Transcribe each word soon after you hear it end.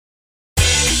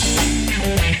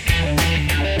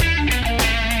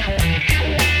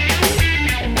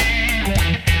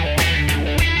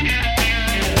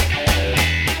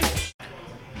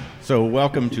So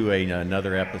welcome to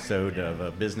another episode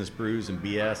of Business Brews and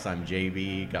BS. I'm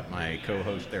JB, got my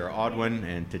co-host there, Audwin,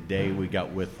 and today we got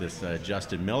with us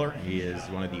Justin Miller. He is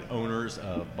one of the owners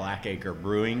of Blackacre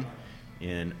Brewing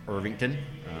in Irvington,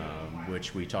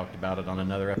 which we talked about it on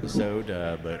another episode,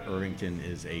 but Irvington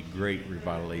is a great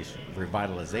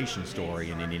revitalization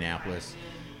story in Indianapolis.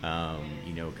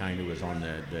 Kind of was on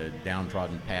the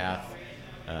downtrodden path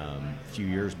a few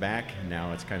years back.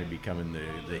 Now it's kind of becoming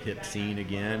the hip scene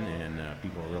again, and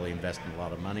people are really investing a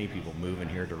lot of money. People moving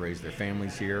here to raise their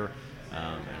families here,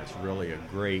 and it's really a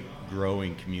great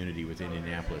growing community within the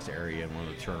Indianapolis area and one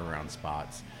of the turnaround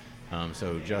spots.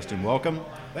 So Justin, welcome.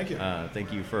 Thank you.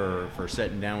 Thank you for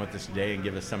sitting down with us today and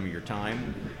give us some of your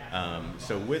time.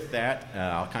 So with that,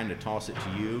 I'll kind of toss it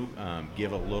to you.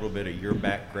 Give a little bit of your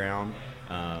background.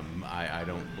 I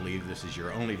don't believe this is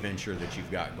your only venture that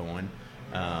you've got going.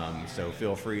 So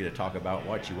feel free to talk about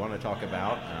what you want to talk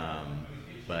about,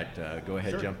 but go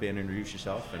ahead, Sure. Jump in, introduce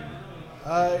yourself. And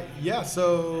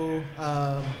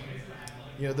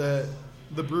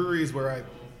the breweries where I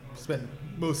spend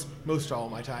most all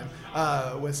my time.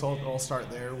 I'll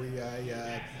start there.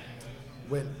 I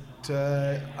went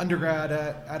to undergrad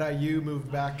at IU, moved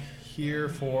back here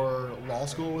for law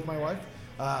school with my wife.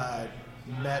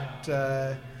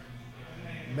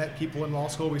 Met people in law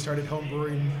school. We started home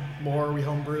brewing more. We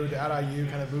home brewed at IU,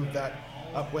 kind of moved that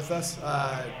up with us.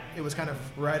 It was kind of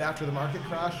right after the market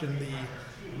crash, and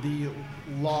the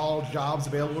law jobs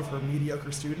available for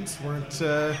mediocre students weren't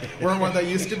what they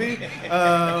used to be.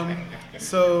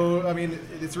 So, I mean,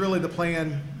 it's really the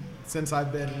plan since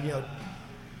I've been,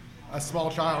 a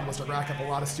small child was to rack up a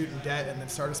lot of student debt and then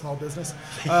start a small business.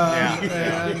 So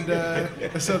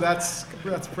that's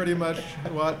pretty much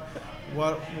what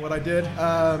I did.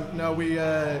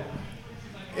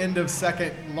 End of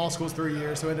second, law school's 3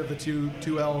 years, so end of the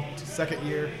 2L second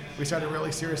year, we started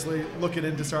really seriously looking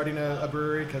into starting a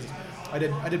brewery, because I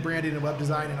did branding and web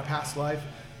design in a past life,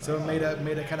 so made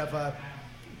a kind of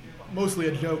mostly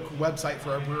a joke website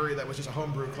for our brewery that was just a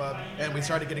homebrew club, and we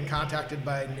started getting contacted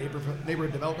by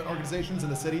neighborhood development organizations in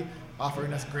the city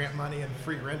offering us grant money and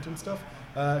free rent and stuff,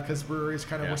 because breweries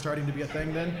kind of were starting to be a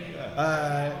thing then.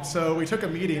 So we took a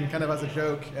meeting kind of as a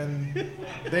joke, and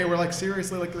they were like,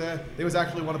 seriously, like there was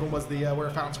actually one of them was the where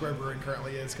Fountain Square Brewing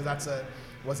currently is, because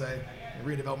was a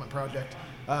redevelopment project.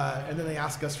 And then they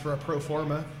asked us for a pro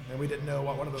forma, and we didn't know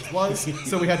what one of those was,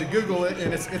 so we had to Google it,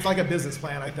 and it's like a business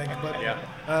plan, I think.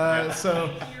 But so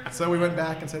we went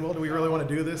back and said, well, do we really want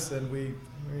to do this? And we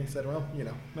said, well,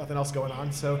 nothing else going on.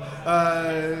 So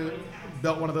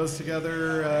built one of those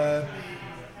together.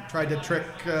 Tried to trick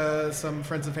some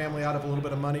friends and family out of a little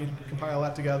bit of money, compile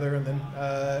that together, and then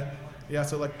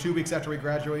so like 2 weeks after we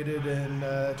graduated in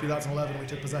 2011, we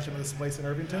took possession of this place in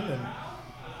Irvington, and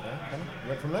kind of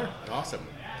went from there. awesome,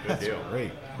 good deal.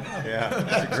 Great. Yeah,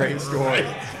 that's a great story.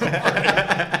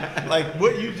 Like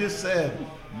what you just said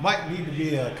might need to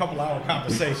be a couple-hour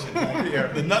conversation.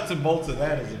 Like, the nuts and bolts of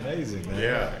that is amazing, man.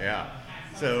 Yeah.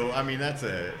 So, I mean, that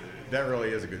really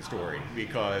is a good story,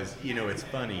 because, it's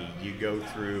funny, you go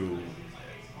through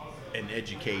an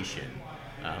education,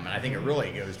 and I think it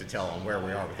really goes to tell on where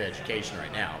we are with education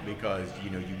right now, because, you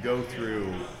go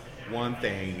through one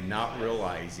thing not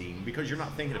realizing, because you're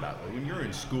not thinking about it. When you're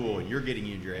in school and you're getting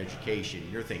into your education,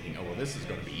 you're thinking, oh, well, this is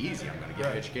going to be easy. I'm going to get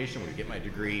an education, I'm going to get my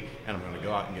degree, and I'm going to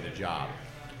go out and get a job.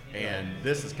 And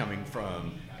this is coming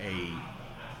from a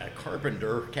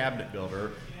carpenter, cabinet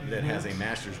builder that has a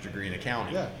master's degree in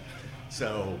accounting. Yeah.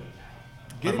 So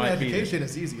getting an education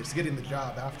is easy. It's getting the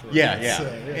job afterwards. Yeah.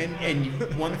 And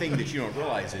one thing that you don't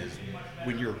realize is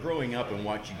when you're growing up and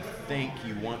what you think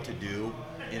you want to do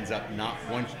ends up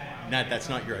that's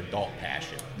not your adult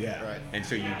passion. Yeah. Right. And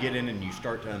so you get in and you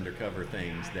start to uncover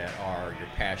things that you're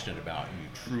passionate about and you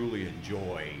truly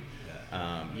enjoy.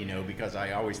 Because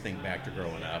I always think back to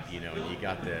growing up, and you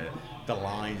got the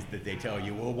lines that they tell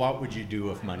you, well, what would you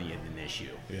do if money isn't an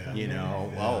issue? Yeah.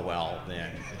 Well,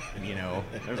 then,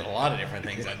 there's a lot of different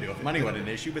things I'd do if money wasn't an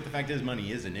issue, but the fact is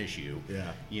money is an issue.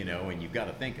 Yeah. And you've got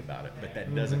to think about it, but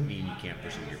that doesn't mean you can't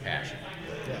pursue your passion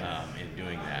in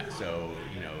doing that. So,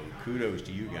 kudos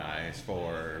to you guys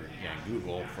for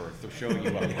Google for showing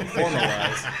you what a performer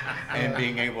was and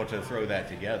being able to throw that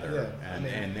together.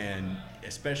 And then,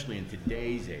 especially in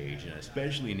today's age, and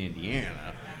especially in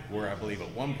Indiana, where I believe at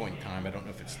one point in time, I don't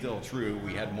know if it's still true,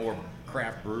 we had more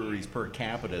craft breweries per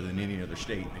capita than any other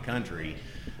state in the country.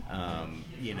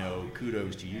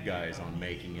 Kudos to you guys on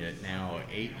making it now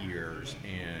 8 years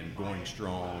and going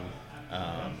strong.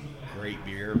 Great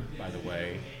beer, by the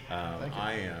way.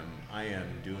 I am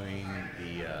doing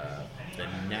the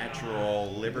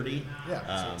Natural Liberty.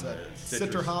 Yeah, so it's a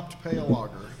citrus citra hopped pale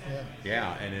lager. Yeah.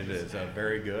 Yeah, and it is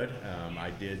very good.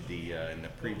 I did in the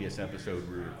previous episode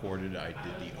we recorded, I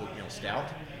did the oatmeal stout,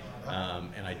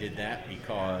 and I did that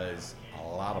because a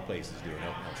lot of places do an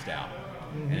oatmeal stout,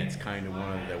 and it's kind of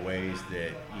one of the ways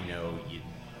that you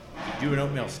do an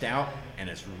oatmeal stout, and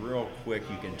it's real quick.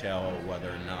 You can tell whether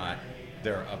or not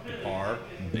they're up to par.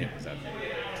 It's a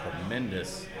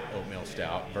tremendous oatmeal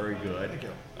stout, very good. Thank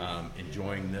you.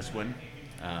 Enjoying this one.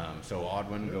 So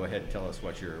Audwin, go ahead and tell us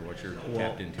what you're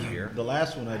tapped into here. The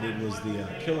last one I did was the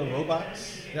Killer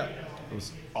Robots. Yeah. It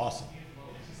was awesome.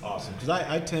 Awesome. Because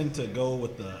I tend to go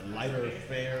with the lighter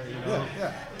fare,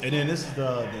 Yeah. And then this is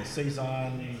the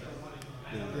Saison.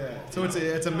 Yeah. So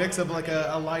it's a mix of like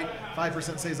a light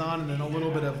 5% saison and then a little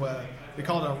bit of we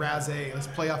call it a rosé. Let's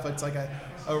play off. It's like a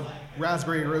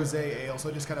raspberry rosé ale. So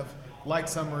just kind of light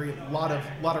summery, lot of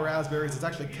raspberries. It's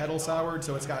actually kettle soured,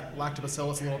 so it's got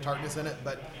lactobacillus, a little tartness in it,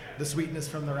 but the sweetness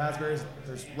from the raspberries,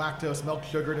 there's lactose, milk,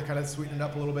 sugar to kind of sweeten it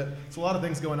up a little bit. It's a lot of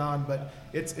things going on, but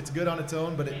it's good on its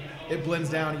own, but it blends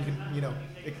down. You can,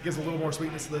 it gives a little more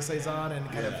sweetness to the saison and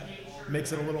kind of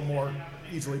makes it a little more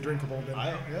easily drinkable.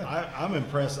 I'm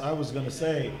impressed. I was going to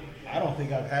say, I don't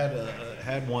think I've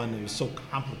had one that was so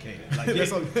complicated. Like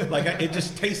it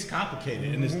just tastes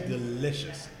complicated and it's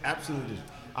delicious. Absolutely delicious.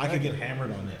 I could get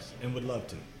hammered on this and would love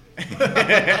to.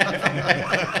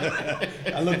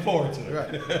 I look forward to it.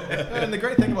 Right. And the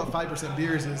great thing about 5%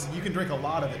 beers is you can drink a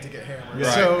lot of it to get hammered.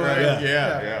 Right, So, right.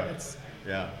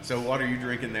 Yeah. So what are you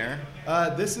drinking there?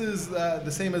 This is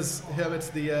the same as him. It's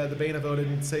the Bain of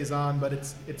Odin Saison, but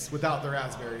it's without the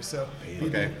raspberries. So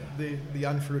Okay. the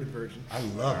unfruited version. I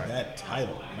love that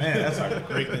title. Man, that's a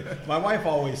great name. My wife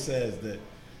always says that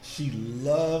she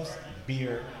loves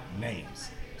beer names.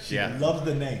 She loves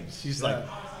the names. She's like,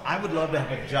 I would love to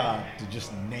have a job to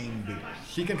just name beers.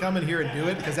 She can come in here and do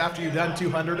it because after you've done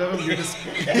 200 of them, you're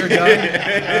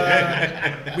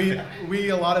done. We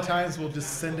a lot of times will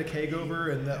just send a keg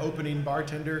over, and the opening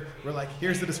bartender, we're like,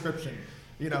 here's the description.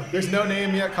 There's no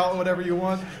name yet. Call it whatever you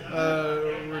want.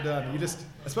 We're done.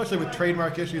 Especially with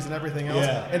trademark issues and everything else,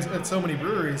 and so many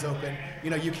breweries open.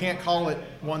 You can't call it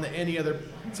one that any other.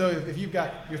 So if you've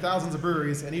got your thousands of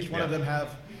breweries and each one of them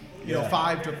have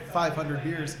 5 to 500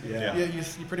 beers.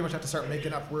 You pretty much have to start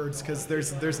making up words because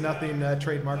there's nothing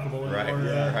trademarkable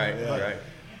anymore. Right.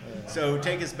 So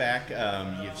take us back.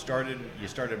 You started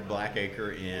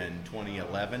Blackacre in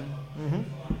 2011.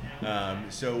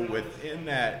 So within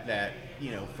that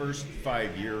first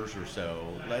 5 years or so,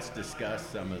 let's discuss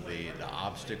some of the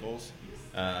obstacles,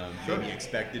 maybe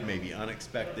expected, maybe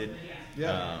unexpected.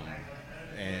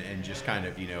 And just kind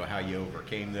of how you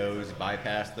overcame those,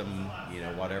 bypassed them,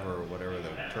 whatever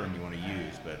the term you want to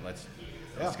use. But let's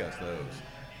discuss those.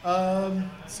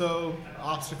 So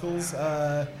obstacles.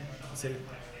 Let's see.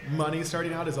 Money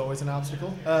starting out is always an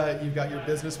obstacle. You've got your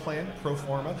business plan, pro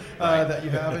forma, that you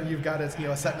have, and you've got a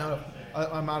set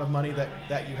amount of money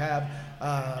that you have.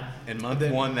 And month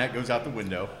one, that goes out the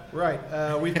window. Right.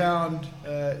 We found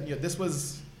this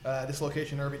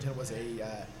location in Irvington was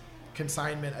a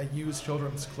consignment, a used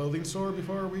children's clothing store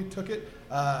before we took it,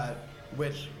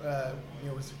 which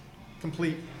was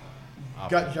complete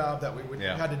gut job that we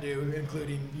had to do,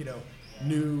 including we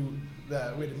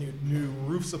had new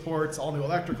roof supports, all new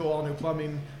electrical, all new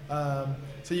plumbing.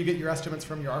 So you get your estimates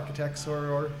from your architects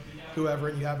or whoever,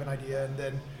 and you have an idea, and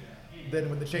then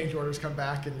when the change orders come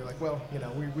back, and you're like, well,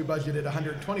 we budgeted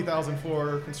 $120,000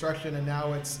 for construction, and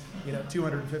now it's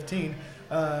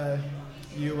 $215,000.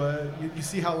 You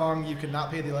see how long you can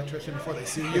not pay the electrician before they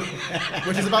sue you,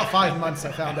 which is about 5 months,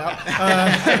 I found out.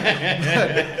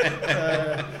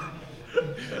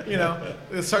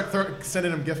 Start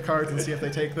sending them gift cards and see if they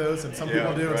take those, and some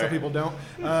people do and some people don't.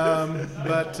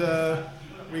 But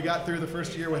we got through the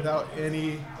first year without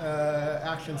any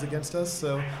actions against us,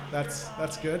 so that's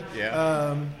good.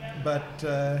 So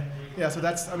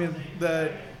that's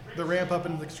the ramp up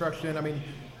in the construction.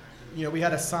 We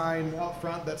had a sign out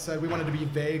front that said we wanted to be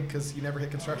vague because you never hit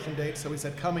construction dates. So we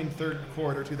said coming third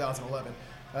quarter 2011.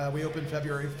 We opened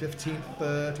February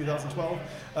 15th, 2012.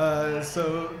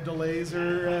 So delays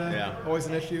are always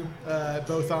an issue,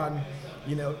 both on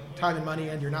time and money,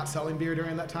 and you're not selling beer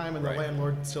during that time, and the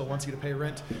landlord still wants you to pay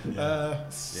rent.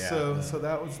 So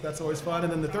that's always fun.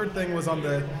 And then the third thing was on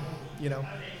the,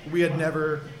 we had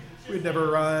never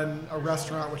run a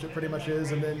restaurant, which it pretty much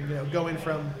is, and then going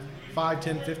from 5,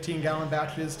 10, 15 gallon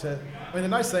batches to, the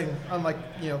nice thing, unlike,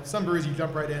 some breweries you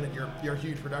jump right in and you're a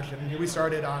huge production. We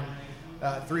started on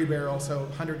 3-barrel, so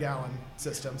 100-gallon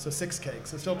system, so 6 kegs,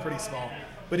 so still pretty small.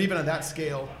 But even on that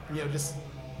scale, just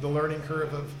the learning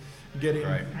curve of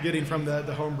getting from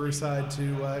the homebrew side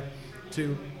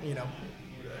to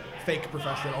fake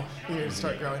professional,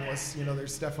 start growing was,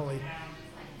 there's definitely,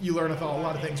 you learn a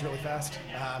lot of things really fast.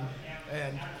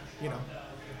 And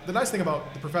the nice thing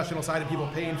about the professional side of people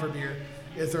paying for beer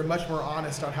is they're much more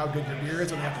honest on how good your beer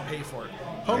is when they have to pay for it.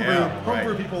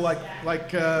 Homebrew people like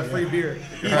free beer.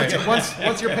 Right.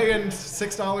 Once you're paying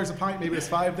 $6 a pint, maybe it's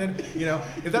 $5. Then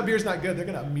if that beer's not good, they're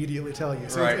gonna immediately tell you.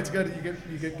 So it's good.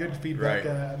 You get good feedback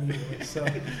immediately. So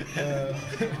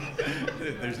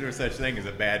there's no such thing as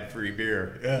a bad free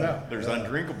beer. No. There's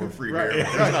undrinkable free beer.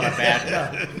 There's not a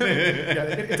bad one.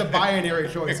 It's a binary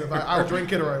choice of I'll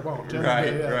drink it or I won't.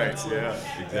 Right.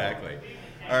 Yeah, exactly.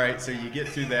 All right, so you get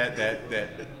through that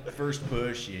first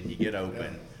push and you get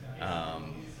open.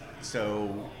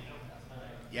 So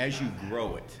as you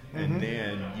grow it, and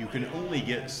then you can only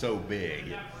get so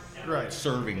big,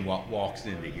 serving what walks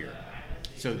into here.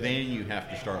 So then you have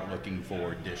to start looking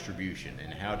for distribution,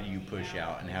 and how do you push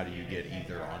out, and how do you get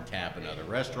either on tap in other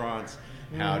restaurants?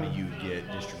 How do you get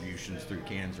distributions through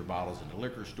cans or bottles into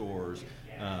liquor stores?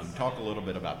 Talk a little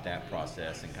bit about that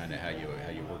process and kind of how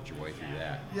you worked your way through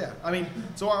that. Yeah, I mean,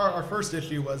 so our first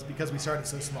issue was because we started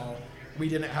so small, we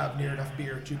didn't have near enough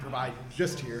beer to provide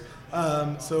just here.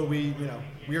 So we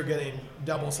were getting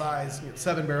double size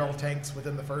 7-barrel tanks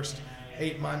within the first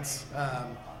 8 months.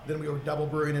 Then we were double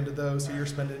brewing into those, so you're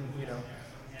spending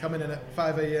coming in at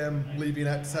 5 a.m., leaving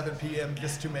at 7 p.m.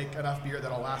 just to make enough beer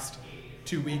that'll last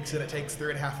 2 weeks, and it takes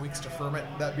 3.5 weeks to ferment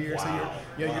that beer. Wow.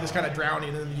 So you're just kind of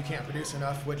drowning, and you can't produce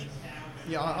enough. Which,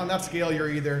 on that scale,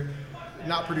 you're either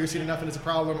not producing enough and it's a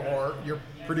problem, or you're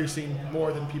producing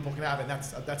more than people can have, and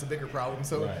that's a bigger problem.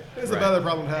 So it's a better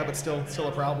problem to have, but still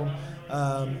a problem.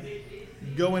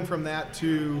 Going from that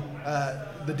to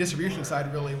the distribution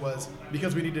side really was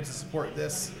because we needed to support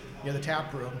this, the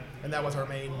tap room, and that was our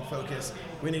main focus.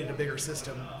 We needed a bigger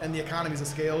system, and the economies of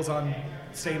scales on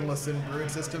stainless and brewing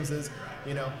systems is,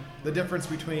 the difference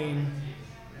between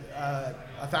a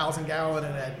 1,000-gallon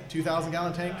and a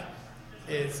 2,000-gallon tank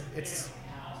is it's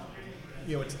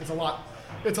a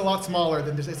lot smaller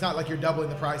than just, it's not like you're doubling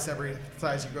the price every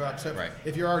size you go up. So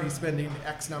if you're already spending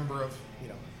X number of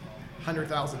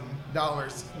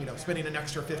 $100,000, spending an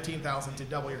extra $15,000 to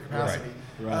double your capacity.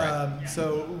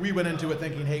 So we went into it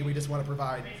thinking, hey, we just want to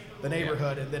provide the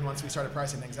neighborhood, and then once we started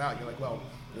pricing things out, you're like, well,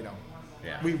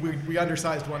 we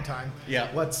undersized one time. Yeah.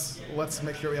 Let's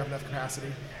make sure we have enough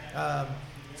capacity.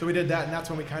 So we did that, and that's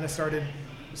when we kind of started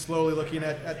slowly looking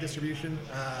at distribution.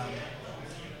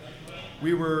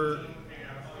 We were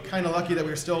kind of lucky that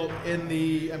we were still in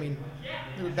the,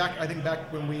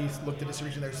 back when we looked at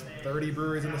distribution, there's 30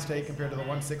 breweries in the state compared to the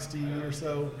 160 or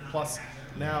so plus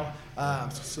now,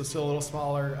 so still a little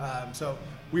smaller. So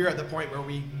we were at the point where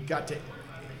we got to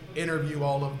interview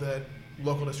all of the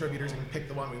local distributors and pick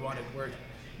the one we wanted, where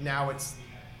now it's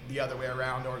the other way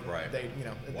around, or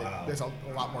there's a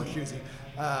lot more choosy.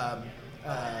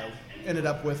 Ended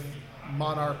up with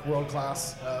Monarch World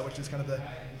Class, which is kind of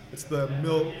it's the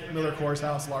Miller Coors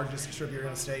House largest distributor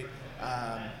in the state.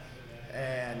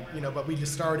 But we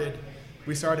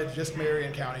started just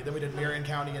Marion County, then we did Marion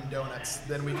County and Donuts,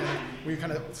 then we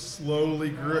kind of slowly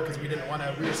grew it because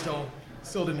we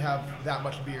still didn't have that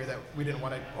much beer that we didn't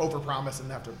want to overpromise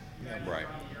and have to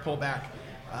pull back.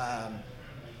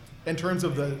 In terms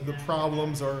of the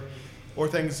problems or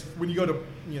things, when you go to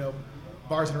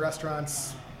bars and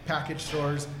restaurants, package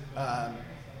stores,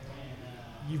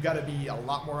 you've got to be a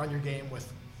lot more on your game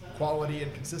with quality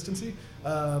and consistency.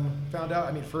 Found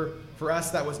out, for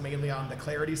us, that was mainly on the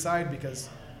clarity side, because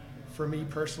for me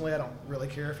personally, I don't really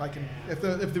care if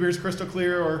the beer's crystal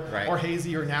clear or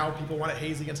hazy, or now people want it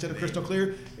hazy instead of crystal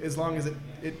clear. As long as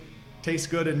it tastes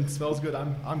good and smells good,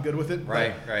 I'm good with it.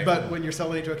 But when you're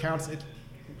selling it to accounts,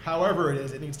 however it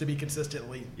is, it needs to be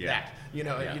consistently that. You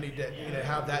need to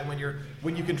have that.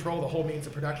 When you control the whole means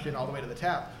of production all the way to the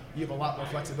tap, you have a lot more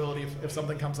flexibility. If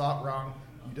something comes out wrong,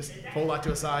 you just pull that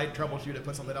to a side, troubleshoot it,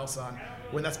 put something else on.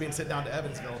 When that's being sent down to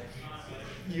Evansville,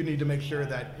 you need to make sure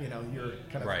that you're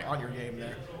kind of on your game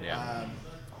there.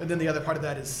 And then the other part of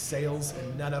that is sales,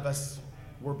 and none of us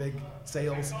were big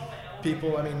sales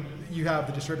people. You have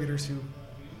the distributors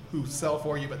who sell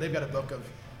for you, but they've got a book of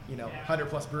 100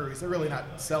 plus breweries. They're really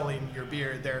not selling your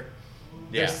beer. They're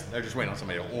just waiting on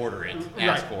somebody to order it,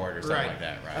 ask for it, or something like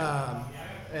that,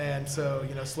 and so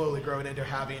slowly growing into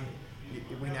having,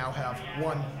 we now have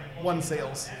one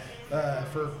sales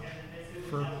for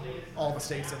for all the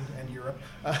states and Europe,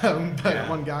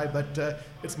 one guy, but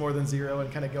it's more than zero,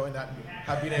 and kind of going that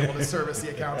and being able to service the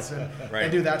accounts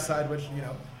and do that side, which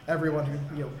everyone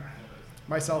who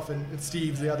myself and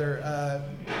Steve, the other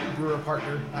brewer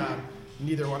partner,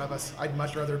 neither one of us. I'd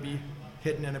much rather be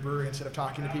hidden in a brewery instead of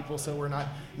talking to people, so we're not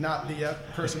the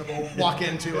personable walk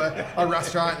into a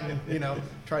restaurant and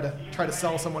try to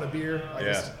sell someone a beer.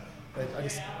 I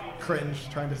just cringe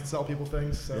trying to sell people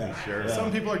things. So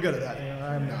some people are good at that.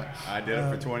 I'm not. I did it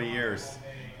for 20 years,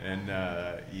 and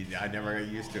I never got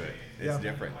used to it. It's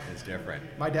different. It's different.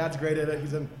 My dad's great at it.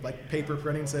 He's in paper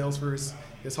printing sales for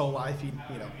his whole life.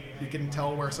 He can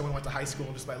tell where someone went to high school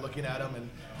just by looking at them, and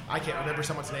I can't remember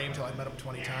someone's name until I met them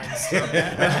 20 times. So, go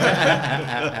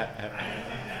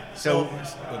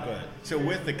ahead. So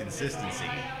with the consistency,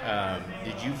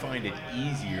 did you find it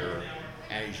easier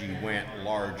as you went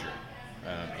larger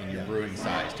in your brewing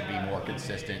size to be more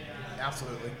consistent?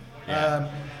 Absolutely. Yeah.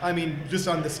 Just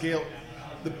on the scale,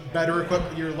 the better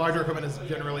equipment, your larger equipment is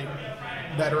generally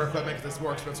better equipment because it's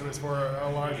more expensive. It's for a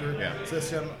larger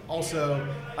system. Also,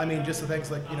 just the things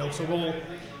so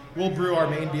we'll brew our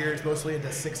main beers mostly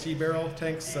into 60 barrel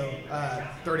tanks, so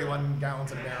 31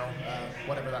 gallons in a barrel,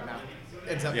 whatever that math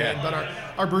ends up being. But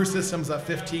our brew system's a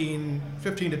 15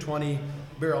 to 20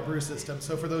 barrel brew system.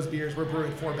 So for those beers, we're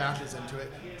brewing 4 batches into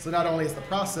it. So not only is the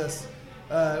process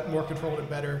more controlled and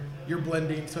better, you're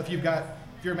blending. So if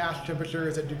your mash temperature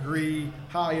is a degree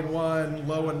high in one,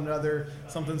 low in another,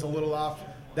 something's a little off,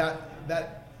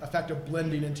 that effect of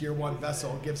blending into your one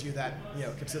vessel gives you that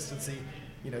consistency.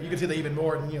 You can see that even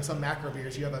more in some macro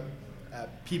beers. You have a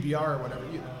PBR or whatever.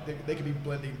 They could be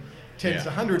blending tens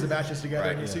to hundreds of batches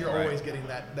together, so you're always getting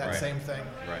that same thing.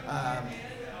 Right.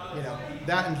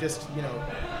 That and just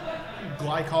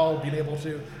glycol, being able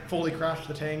to fully crash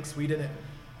the tanks. We didn't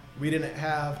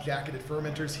have jacketed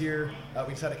fermenters here.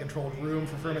 We just had a controlled room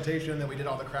for fermentation. Then we did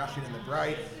all the crashing in the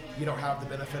bright. You don't have the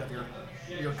benefit of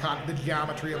the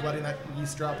geometry of letting that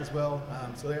yeast drop as well.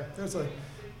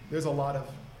 There's a lot of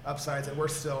upsides, and we're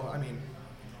still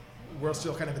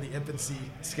kind of in the infancy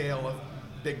scale of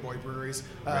big boy breweries.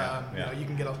 You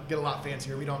can get a lot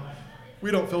fancier. We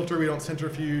don't filter, we don't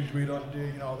centrifuge, we don't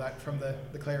do all that from the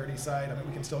clarity side.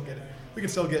 We can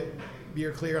still get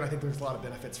beer clear, and I think there's a lot of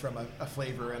benefits from a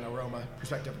flavor and aroma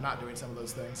perspective of not doing some of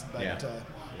those things. But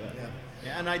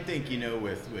and I think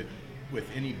with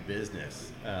any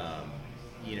business,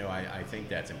 I think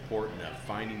that's important of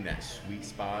finding that sweet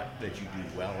spot that you do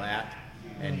well at.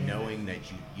 And knowing that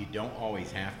you don't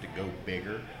always have to go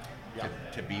bigger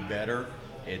to be better.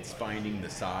 It's finding the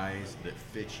size that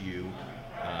fits you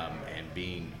and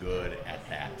being good at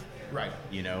that. Right.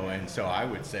 And so I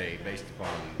would say, based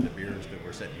upon the beers that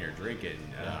we're sitting here drinking,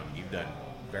 you've done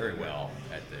very well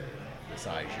at the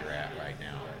size you're at right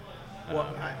now.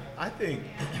 Well, I think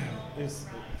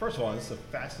first of all, it's a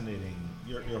fascinating,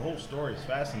 your whole story is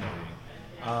fascinating.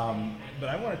 But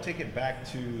I want to take it back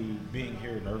to being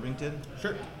here in Irvington.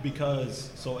 Sure.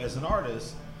 Because, as an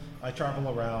artist, I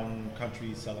travel around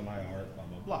country selling my art, blah,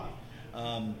 blah,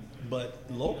 blah. But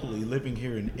locally, living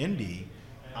here in Indy,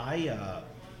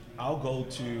 I'll go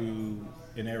to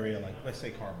an area like, let's say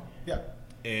Carmel. Yeah.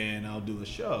 And I'll do a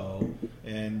show,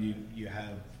 and you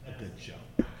have a good show,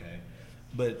 okay?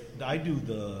 But I do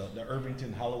the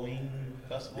Irvington Halloween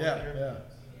Festival here. Yeah.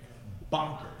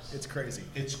 Bonkers. It's crazy.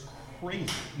 It's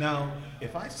crazy. Now,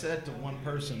 if I said to one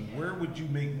person, where would you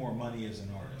make more money as an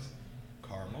artist?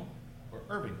 Carmel or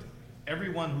Irvington?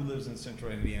 Everyone who lives in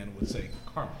central Indiana would say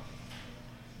Carmel.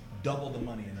 Double the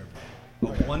money in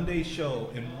Irvington. A one-day show,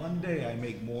 in one day I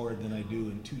make more than I do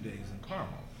in 2 days in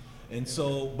Carmel. And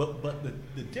so, but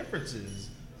the difference is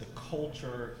the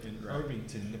culture in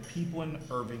Irvington, the people in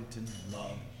Irvington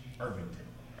love Irvington.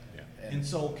 Yeah. And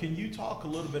so can you talk a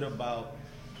little bit about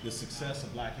the success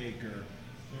of Black Acre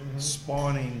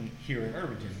spawning here in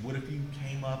Irvington? What if you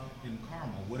came up in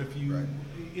Carmel? What if you,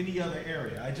 any other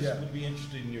area? I just would be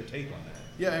interested in your take on that.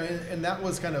 Yeah, and that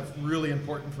was kind of really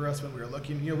important for us when we were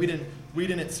looking. We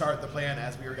didn't start the plan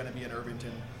as we were going to be an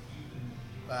Irvington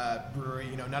brewery.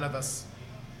 None of us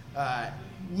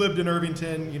lived in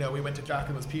Irvington. We went to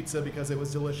Giacomo's Pizza because it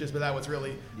was delicious, but that was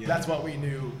really that's what we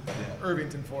knew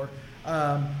Irvington for.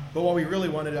 But what we really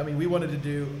wanted, we wanted to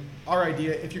do our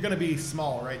idea. If you're going to be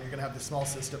small, right, you're going to have this small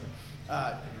system.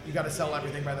 You got to sell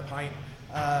everything by the pint.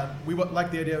 We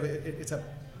like the idea of it's a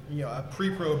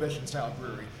pre-prohibition style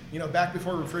brewery. Back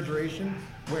before refrigeration,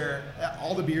 where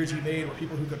all the beers you made were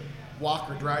people who could walk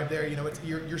or drive there.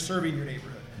 You're serving your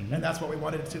neighborhood, and that's what we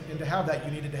wanted to. And to have that,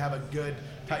 you needed to have a good,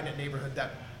 tight-knit neighborhood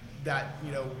that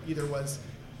either was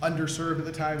underserved at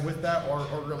the time with that, or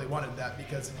really wanted that.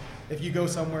 Because if you go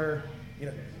somewhere,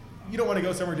 you don't want to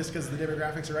go somewhere just because the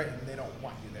demographics are right and they don't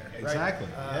want you there. Right? Exactly.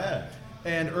 Yeah.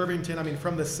 And Irvington, I mean,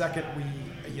 from the second we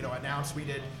announced we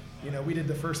did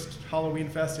the first Halloween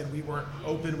Fest and we weren't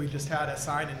open. We just had a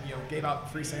sign and gave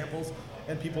out free samples,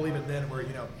 and people even then were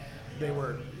they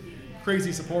were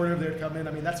crazy supportive. They'd come in.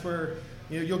 I mean, that's where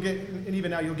you'll get, and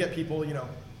even now you'll get people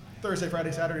Thursday,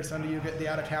 Friday, Saturday, Sunday. You get the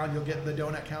out of town. You'll get the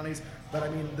donut counties. But I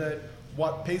mean,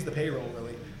 what pays the payroll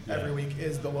really every week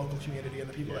is the local community and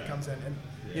the people that comes in.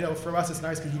 And for us, it's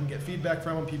nice because you can get feedback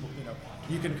from them. People,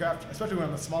 you can craft, especially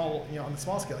on the small, on the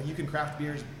small scale, you can craft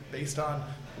beers based on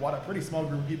what a pretty small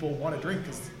group of people want to drink.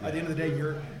 Because at the end of the day,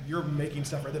 you're making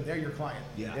stuff for them. They're your client.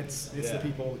 Yeah. It's the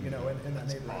people in that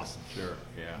neighborhood. Awesome. Sure.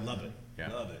 Yeah. Love it.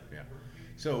 Yeah. Love it. Yeah.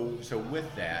 So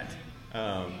with that,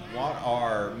 what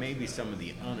are maybe some of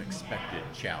the unexpected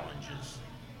challenges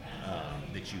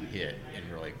that you hit in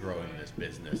really growing this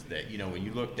business? That when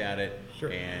you looked at it,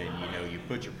 Sure. and you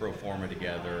put your pro forma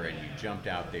together and you jumped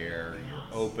out there, you're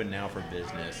open now for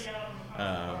business.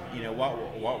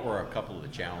 What were a couple of the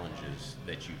challenges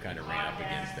that you kind of ran up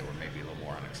against that were maybe a little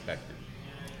more unexpected?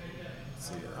 Let's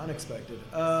see, unexpected.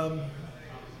 I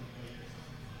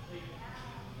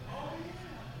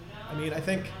mean, I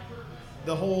think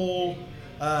the whole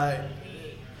kind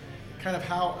of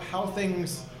how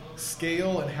things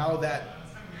scale and how that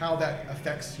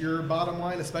affects your bottom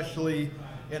line, especially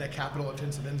in a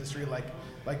capital-intensive industry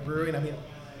like brewing. I mean,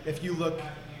 if you look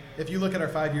at our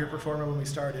 5-year pro forma when we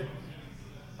started,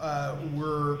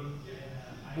 we're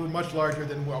much larger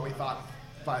than what we thought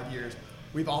 5 years.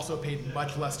 We've also paid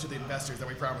much less to the investors than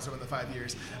we promised them in the 5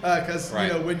 years. Because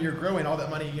Right. when you're growing, all that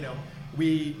money,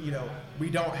 we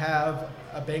don't have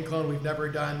a bank loan. We've never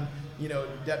done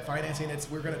debt financing.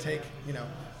 We're going to take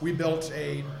we built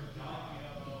a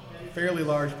fairly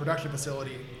large production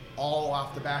facility all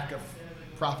off the back of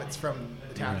profits from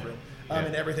the tap room,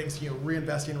 and everything's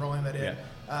reinvesting, rolling that in.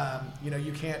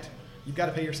 You've got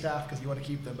to pay your staff because you want to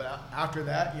keep them, but after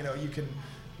that,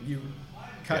 you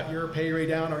cut your pay rate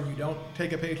down, or you don't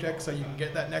take a paycheck so you can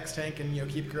get that next tank and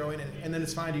keep growing, and then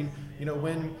it's finding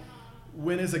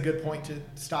when is a good point to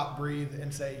stop, breathe,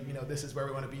 and say this is where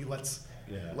we want to be. Let's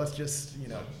just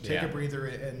take a breather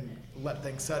and let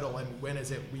things settle, and when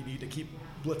is it we need to keep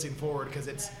blitzing forward, because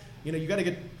it's you got to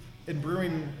get in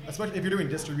brewing, especially if you're doing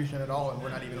distribution at all, and we're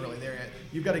not even really there yet.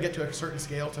 You've got to get to a certain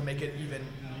scale to make it even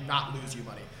not lose you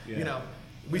money.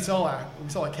 We sell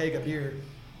a keg of beer.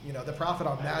 The profit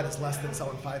on that is less than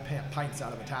selling 5 pints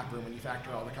out of a tap room when you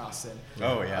factor all the costs in.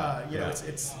 Oh yeah.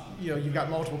 It's you've got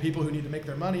multiple people who need to make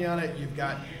their money on it. You've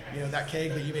got that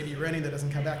keg that you may be renting that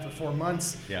doesn't come back for 4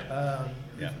 months.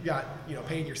 You've got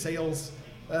paying your sales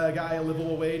guy a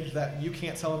livable wage that you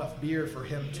can't sell enough beer for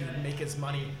him to make his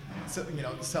money. Selling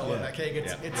that keg.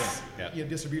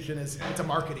 Distribution it's a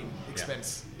marketing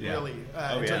expense really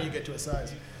until you get to a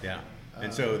size. Yeah.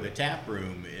 And so the tap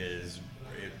room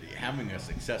having a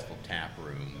successful tap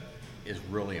room is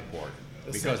really important,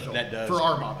 because that does for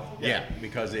our model.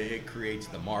 Because it creates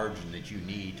the margin that you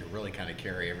need to really kind of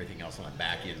carry everything else on the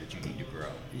back end that you need to grow.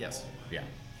 Yes. Yeah.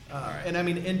 And I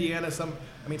mean, Indiana, some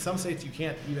states you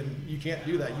can't do that.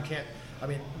 You can't. I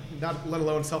mean, not let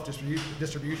alone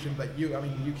self-distribution, but you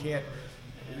can't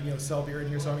sell beer in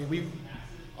here. So I mean,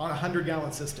 on a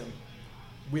 100-gallon system,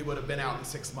 we would have been out in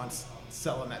 6 months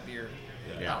selling that beer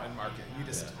out in market. You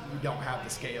don't have the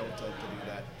scale to do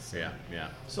that. So. Yeah.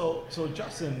 So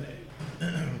Justin,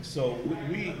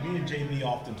 me and JB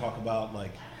often talk about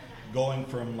like going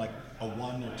from like a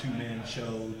 1 or 2 man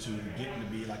show to getting to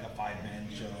be like a 5-man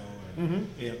show,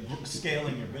 and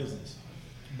scaling your business.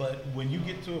 But when you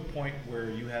get to a point where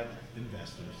you have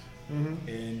investors,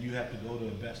 and you have to go to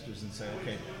investors and say,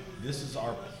 okay, this is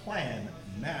our plan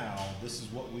now. This is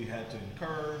what we had to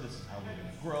incur. This is how we're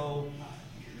going to grow.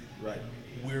 Right.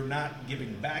 We're not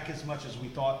giving back as much as we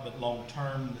thought, but long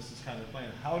term, this is kind of the plan.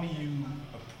 How do you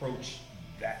approach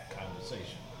that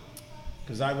conversation?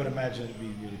 Because I would imagine it'd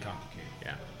be really complicated.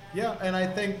 Yeah, and I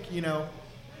think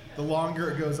the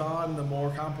longer it goes on, the more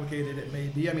complicated it may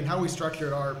be. I mean, how we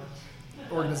structured our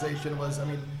organization was,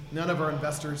 none of our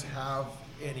investors have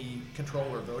any control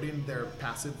or voting. They're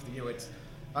passive.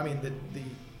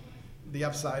 The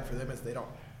upside for them is they don't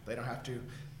have to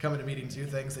come into meetings, do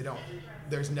things.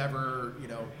 There's never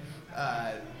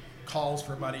calls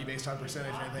for money based on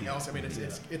percentage or anything else. I mean,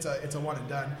 it's a one and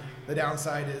done. The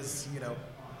downside is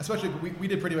especially we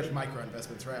did pretty much micro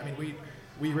investments, right? I mean,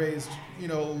 we raised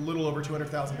a little over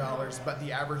 $200,000, but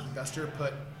the average investor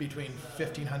put between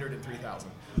 $1,500 and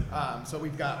 $3,000. So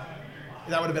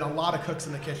that would have been a lot of cooks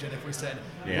in the kitchen if we said,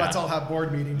 let's all have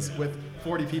board meetings with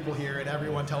 40 people here, and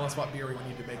everyone tell us what beer we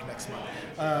need to make next month.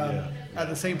 At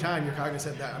the same time, you're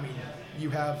cognizant that, I mean, you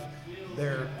have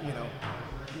their,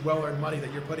 well-earned money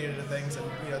that you're putting into things, and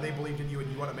they believed in you,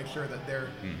 and you want to make sure that they're,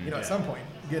 at some point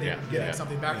getting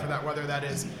something back for that, whether that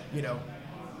is,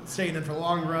 staying in for the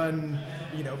long run,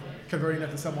 converting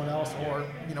it to someone else, or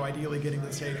ideally getting to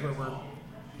the stage where we're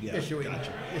issuing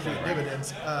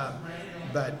dividends.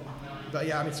 But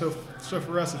yeah, I mean, so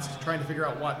for us, it's trying to figure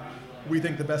out what we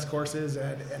think the best course is,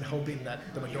 and hoping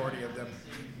that the majority of them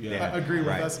agree with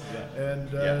us, and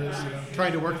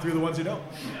trying to work through the ones who don't.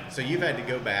 So you've had to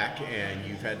go back and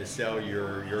you've had to sell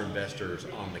your investors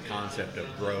on the concept of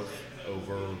growth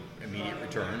over immediate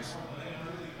returns.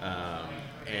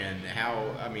 And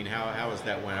how has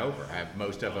that went over? Have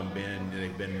most of them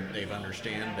they've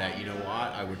understand that,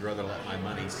 I would rather let my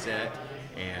money set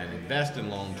and invest in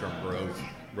long-term growth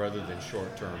rather than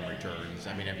short-term returns?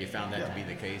 I mean, have you found that to be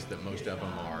the case, that most of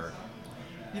them are?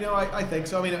 I think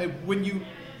so. I mean,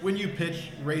 when you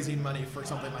pitch raising money for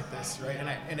something like this, right?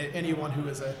 And anyone who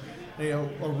is a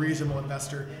reasonable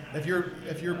investor, if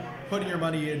you're putting your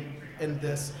money in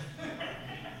this,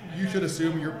 you should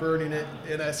assume you're burning it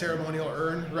in a ceremonial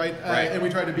urn, right? And we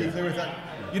try to be clear with that.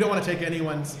 You don't want to take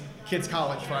anyone's kid's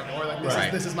college fund, or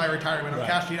like this is my retirement. I'm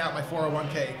cashing out my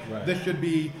 401k. Right. This should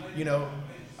be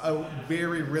a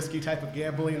very risky type of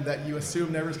gambling that you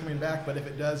assume never is coming back, but if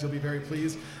it does, you'll be very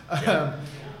pleased. And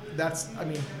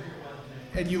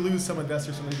you lose some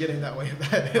investors from the beginning that way.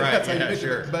 That's how you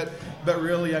picture it. But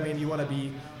really, I mean, you want to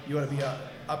be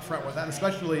upfront with that. And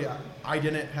especially, I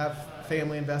didn't have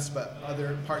family invest, but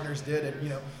other partners did,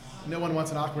 and no one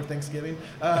wants an awkward Thanksgiving.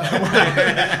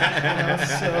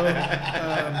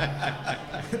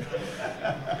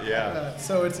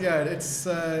 So it's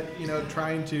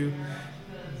trying to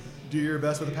do your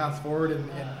best with the path forward, and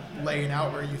laying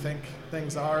out where you think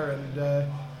things are, and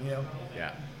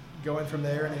going from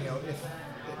there. And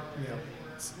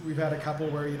we've had a couple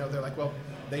where they're like, well,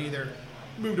 they either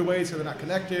moved away so they're not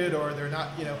connected, or they're not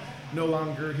no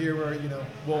longer here, where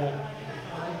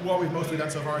what we've mostly done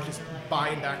so far is just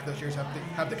buying back those shares,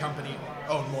 have the company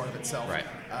own more of itself, right?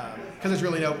 Because it's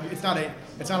really it's not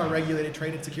a regulated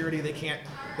traded security. They can't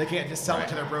just sell it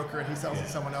to their broker and he sells it to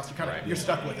someone else. You're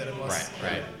stuck with it unless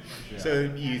right.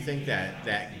 So you think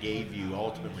that gave you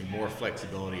ultimately more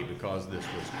flexibility because this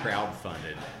was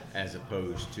crowdfunded, as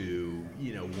opposed to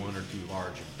one or two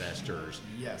large investors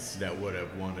that would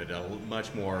have wanted a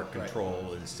much more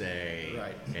control and say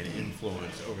and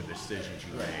influence over the decisions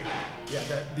you make.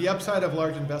 Yeah, the upside of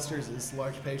large investors is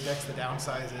large paychecks. The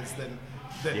downside is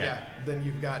then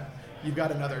you've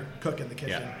got another cook in the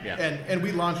kitchen. And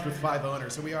we launched with 5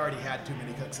 owners, so we already had too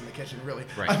many cooks in the kitchen, really.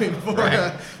 I mean,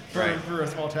 for a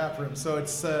small tap room. So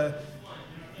it's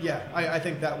I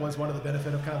think that was one of the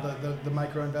benefit of kind of the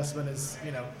micro investment is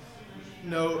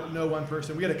no one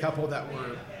person. We had a couple that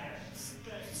were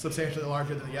substantially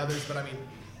larger than the others, but I mean,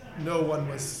 no one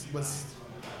was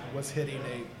hitting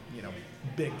a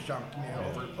big chunk,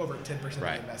 over 10% of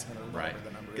the investment, or whatever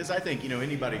the number is. Because I think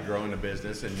anybody growing a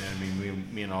business, and I mean,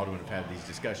 me and Aldwin have had these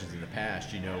discussions in the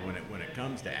past. When it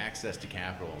comes to access to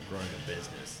capital and growing a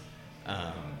business,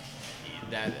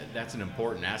 that's an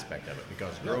important aspect of it,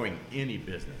 because growing any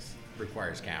business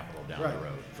requires capital down the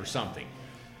road for something.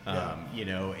 And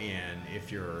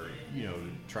if you're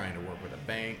trying to work with the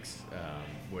banks,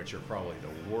 which are probably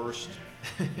the worst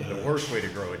way to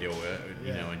grow a deal with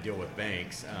and deal with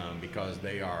banks, because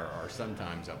they are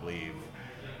sometimes, I believe,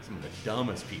 some of the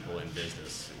dumbest people in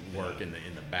business work in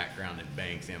the background in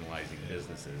banks analyzing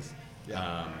businesses.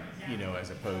 As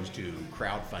opposed to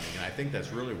crowdfunding. And I think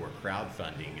that's really where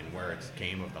crowdfunding and where it's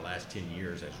came over the last 10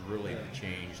 years has really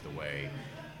changed the way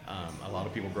a lot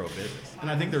of people grow a business.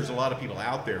 And I think there's a lot of people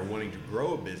out there wanting to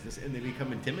grow a business, and they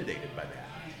become intimidated by that.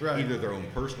 Either their own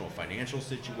personal financial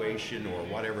situation or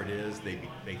whatever it is, they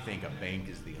think a bank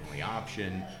is the only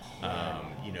option.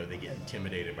 They get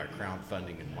intimidated by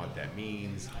crowdfunding and what that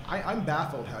means. I'm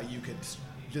baffled how you could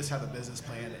just have a business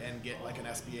plan and get like an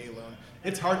SBA loan.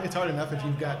 It's hard enough if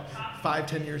you've got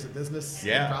 5-10 years of business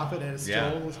in profit, and it's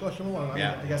still a questionable loan.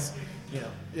 I guess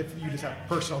if you just have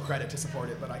personal credit to support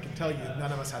it, but I can tell you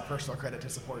none of us had personal credit to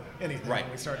support anything when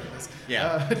we started this.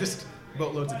 Just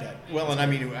boatloads of debt. Well, and I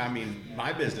mean,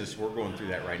 my business, we're going through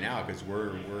that right now, because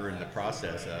we're in the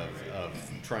process of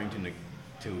trying to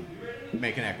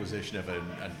make an acquisition of a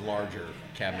larger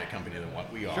cabinet company than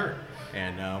what we are.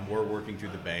 And we're working through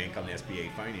the bank on the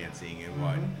SBA financing, and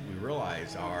what we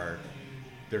realize are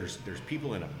there's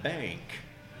people in a bank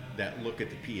that look at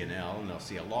the P&L and they'll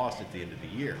see a loss at the end of the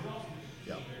year.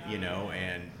 Yeah. You know,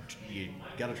 and you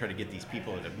got to try to get these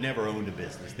people that have never owned a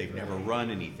business, they've never run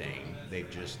anything, they've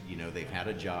just, you know, they've had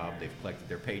a job, they've collected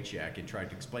their paycheck, and tried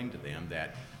to explain to them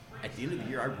that at the end of the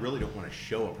year, I really don't want to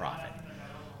show a profit.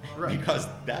 Right. Because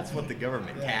that's what the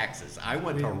government taxes. I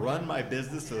want to run my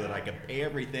business so that I can pay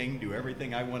everything, do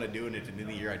everything I want to do, and at the end of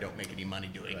the year, I don't make any money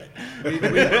doing it.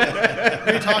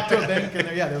 We talked to a bank, and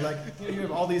they're like, you have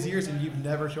all these years, and you've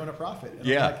never shown a profit. And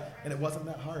I'm like, and it wasn't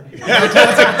that hard.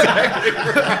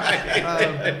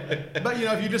 But you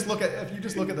know, if you just look at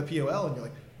the POL, and you're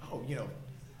like, oh, you know,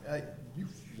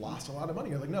 you've lost a lot of money.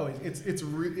 You're like, no, it's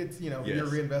you know, you're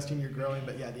reinvesting, you're growing.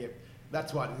 But yeah,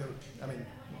 that's what I mean.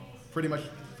 Pretty much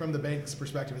from the bank's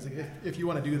perspective, is like if you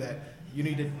want to do that, you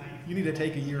need to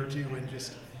take a year or two and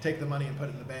just take the money and put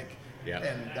it in the bank. Yeah.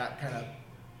 And that kind of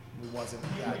wasn't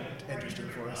that interesting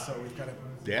for us, so we've kind of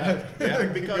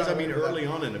because I mean, early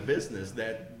on in a business,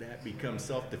 that becomes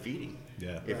self-defeating.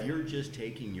 Yeah. If you're just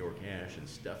taking your cash and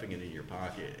stuffing it in your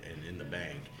pocket and in the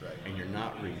bank, and you're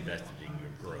not reinvesting in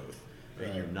your growth,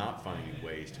 and you're not finding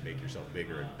ways to make yourself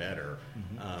bigger and better,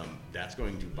 that's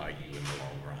going to bite you in the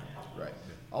long run. Right.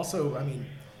 Also, I mean,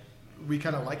 we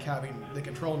kind of like having the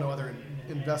control, no other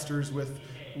investors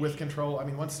with control. I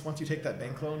mean, once you take that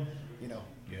bank loan, you know,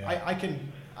 I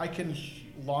can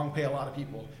long pay a lot of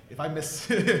people. If I miss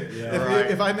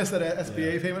if I miss that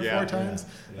SBA payment 4 times,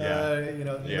 you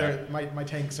know, my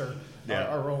tanks are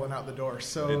rolling out the door.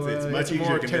 So it's much easier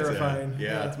more to convince terrifying.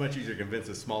 it's much easier to convince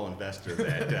a small investor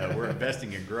that we're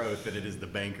investing in growth than it is the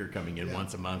banker coming in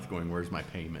once a month going, "Where's my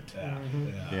payment?"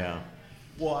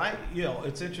 Well,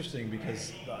 it's interesting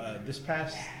because this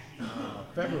past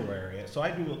February, so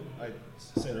I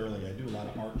said earlier, I do a lot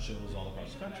of art shows all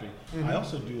across the country. I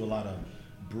also do a lot of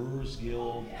Brewers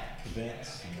Guild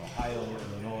events in Ohio,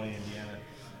 Illinois, Indiana.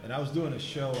 And I was doing a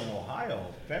show in Ohio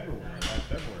last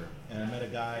February, and I met a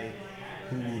guy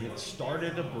who had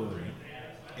started a brewery,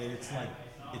 and it's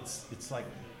like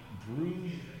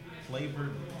brewed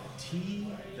flavored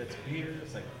tea that's beer.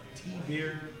 It's like tea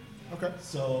beer. Okay.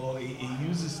 So he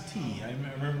uses tea. I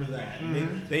remember that.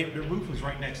 The roof was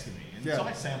right next to me. And so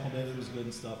I sampled it. It was good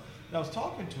and stuff. And I was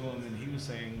talking to him, and he was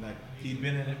saying that he'd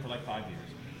been in it for like 5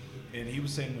 years. And he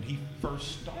was saying when he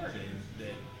first started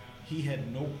that he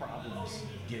had no problems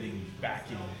getting back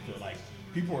into, like,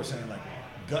 people were saying, like,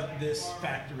 gut this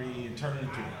factory and turn it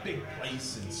into a big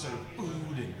place and serve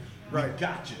food, and we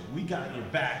got you. We got your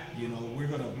back. You know, we're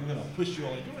gonna push you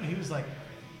all into it. And he was like,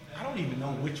 I don't even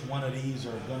know which one of these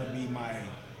are going to be my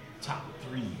top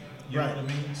 3. You know what I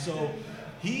mean? So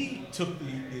he took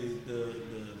the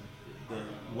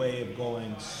way of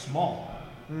going small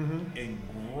and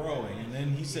growing. And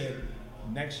then he said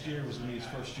next year was going to be his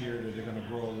first year that they're going to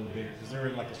grow a little bigger because they're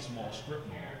in like a small strip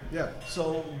mall. Yeah.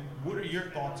 So what are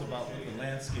your thoughts about what the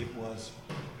landscape was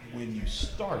when you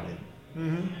started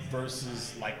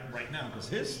versus like right now? Because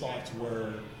his thoughts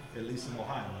were, at least in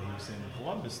Ohio, he was saying in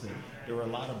Columbus, that there were a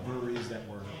lot of breweries that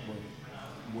were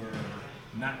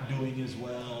not doing as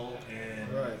well,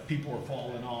 and people were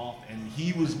falling off, and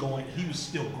he was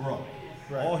still growing.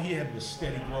 All he had was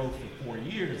steady growth for 4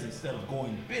 years instead of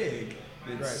going big,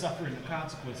 then suffering the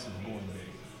consequences of going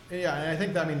big. Yeah, and I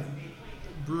think that,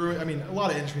 a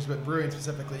lot of industries, but brewing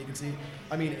specifically, you can see,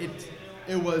 I mean,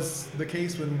 it was the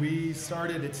case when we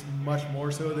started. It's much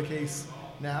more so the case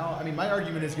now. I mean, my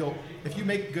argument is if you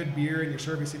make good beer and you're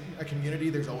serving a community,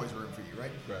 there's always room for you,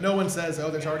 right? No one says,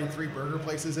 oh, there's already 3 burger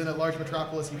places in a large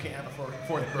metropolis, you can't have a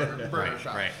fourth burger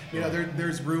shop. You know,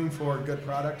 there's room for good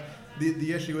product.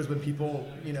 The issue is when people,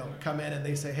 you know, come in and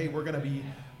they say, hey, we're going to be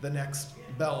the next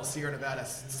Bell, Sierra Nevada,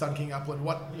 Sun King Upland,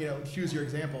 choose your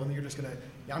example, and you're just going to,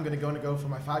 I'm going to go for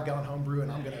my 5-gallon home brew,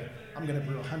 and I'm going to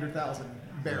brew 100,000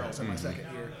 barrels in my second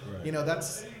year. You know,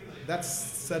 that's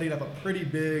setting up a pretty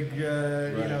big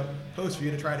post for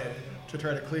you to try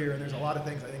to clear, and there's a lot of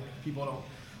things I think people don't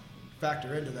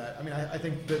factor into that. I mean, I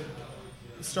think that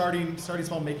starting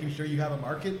small, making sure you have a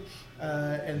market,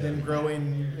 and then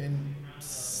growing in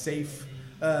safe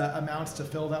amounts to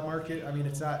fill that market. I mean,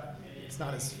 it's not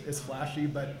as flashy,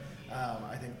 but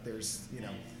I think there's, you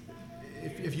know,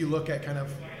 if you look at kind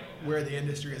of where the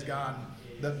industry has gone,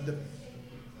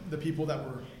 the people that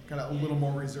were kind of a little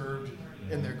more reserved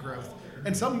in their growth,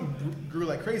 and some grew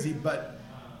like crazy, but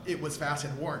it was fast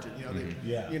and warranted.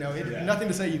 You know, nothing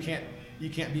to say you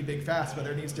can't be big fast, but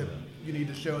you need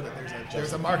to show that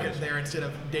there's a market there instead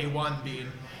of day one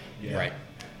being right.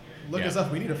 look us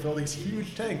up. We need to fill these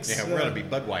huge tanks. Yeah, we're going to be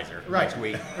Budweiser next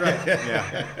week. Right.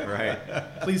 Yeah, right.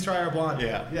 Please try our blonde.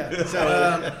 Yeah.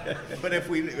 So, but if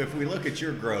we look at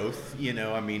your growth,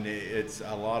 I mean, it's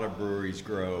a lot of breweries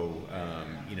grow.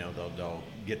 They'll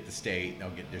get the state, they'll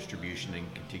get distribution in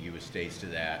contiguous states to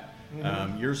that.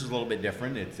 Mm-hmm. Yours is a little bit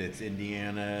different. It's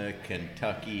Indiana,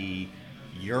 Kentucky,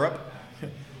 Europe.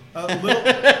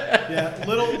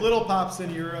 Little pops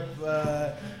in Europe.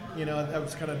 That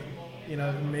was kind of,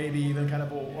 maybe even kind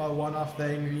of a one-off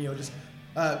thing. Just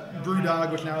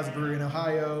BrewDog, which now is a brewery in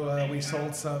Ohio. We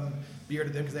sold some beer to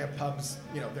them because they have pubs.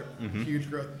 They're huge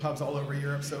growth pubs all over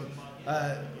Europe. So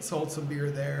sold some beer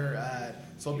there.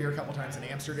 Sold beer a couple times in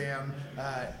Amsterdam,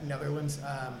 Netherlands.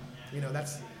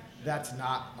 That's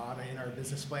not in our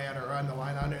business plan or on the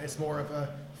line on it. It's more of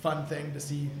a fun thing to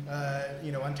see,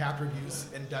 Untapped reviews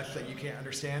in Dutch that you can't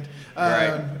understand.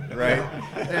 Right.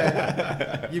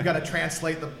 You've got to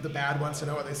translate the bad ones to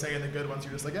know what they say, and the good ones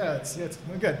you're just like, it's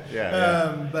good.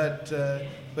 Yeah. But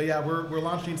yeah, we're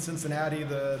launching Cincinnati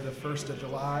the 1st of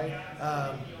July.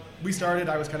 I was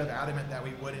kind of adamant that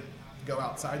we wouldn't go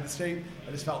outside the state.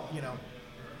 I just felt,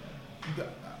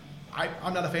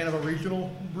 I'm not a fan of a regional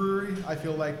brewery. I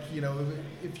feel like,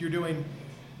 if you're doing,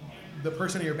 the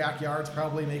person in your backyard's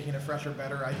probably making a fresher,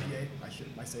 better IPA.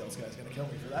 My sales guy's going to kill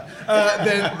me for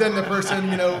that. Than the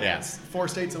person, 4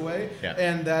 states away. Yeah.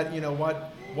 And that,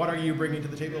 what are you bringing to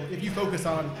the table? If you focus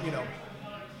on,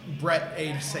 Brett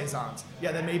aged saisons,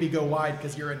 then maybe go wide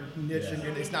because you're a niche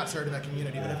and it's not serving that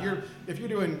community. But if you're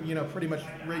doing, pretty much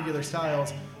regular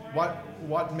styles,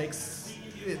 what makes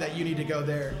it that you need to go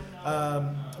there?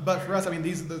 But for us, I mean,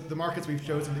 these are the markets we've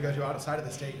chosen to go to outside of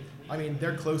the state. I mean,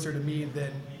 they're closer to me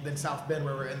than South Bend,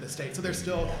 where we're in the state. So they're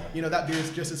still, that beer is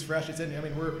just as fresh.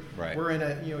 We're in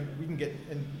a, we can get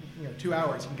in 2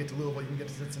 hours. You can get to Louisville, you can get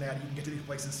to Cincinnati, you can get to these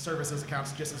places, service those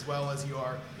accounts just as well as you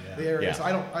are the area. Yeah. So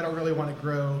I don't really want to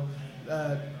grow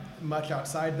much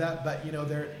outside that, but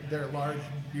they're large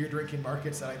beer drinking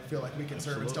markets that I feel like we can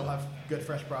serve and still have good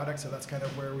fresh products. So that's kind of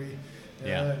where we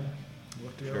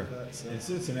look to go with that. So. And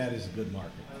Cincinnati is a good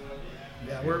market.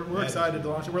 Yeah, we're excited to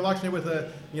launch it. We're launching it with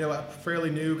a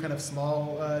fairly new kind of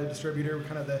small distributor,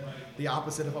 kind of the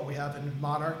opposite of what we have in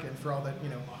Monarch. And for all that,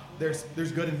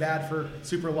 there's good and bad for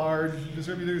super large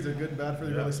distributors. There's good and bad for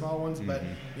the really small ones. But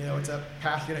it's a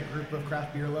passionate group of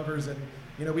craft beer lovers, and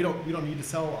we don't need to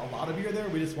sell a lot of beer there.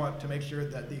 We just want to make sure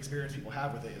that the experience people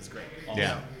have with it is great.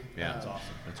 Yeah, that's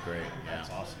awesome. That's great. Yeah.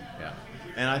 That's awesome. Yeah,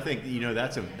 and I think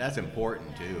that's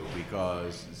important too,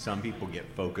 because some people get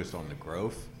focused on the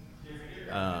growth.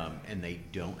 And they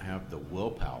don't have the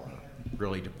willpower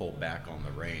really to pull back on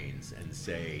the reins and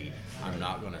say, I'm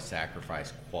not going to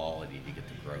sacrifice quality to get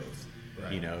the growth.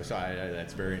 Right. So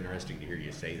that's very interesting to hear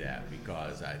you say that,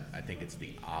 because I think it's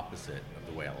the opposite of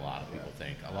the way a lot of people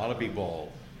think. A lot of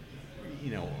people,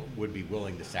 would be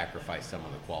willing to sacrifice some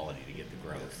of the quality to get the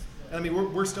growth. And I mean,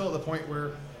 we're still at the point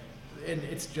where, and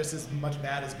it's just as much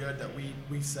bad as good, that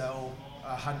we sell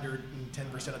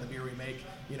 110% of the beer we make.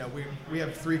 We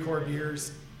have 3 core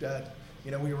beers that,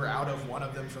 we were out of one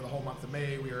of them for the whole month of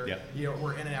May. We were,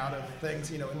 we're in and out of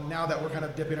things, and now that we're kind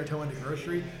of dipping our toe into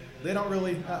grocery, they don't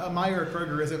really, Meijer or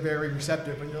Kroger isn't very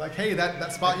receptive when you're like, hey,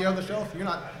 that spot you have on the shelf,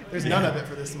 there's none of it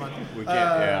for this month. We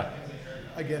can't,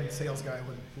 Again, sales guy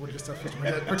would just pretend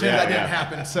that didn't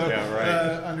happen. So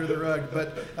under the rug,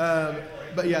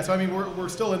 but yeah. So I mean, we're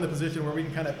still in the position where we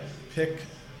can kind of pick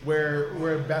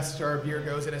where best our beer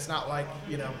goes, and it's not like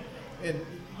and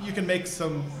you can make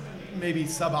some maybe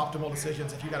suboptimal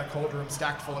decisions if you got a cold room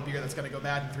stacked full of beer that's going to go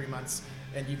bad in 3 months,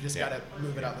 and you've just got to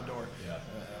move it out the door.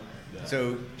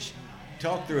 So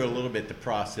talk through a little bit the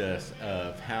process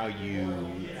of how you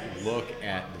look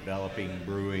at developing,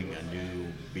 brewing a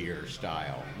new beer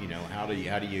style. How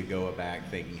do you go about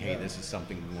thinking, hey, this is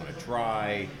something we want to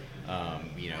try?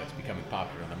 It's becoming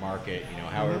popular in the market.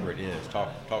 However it is.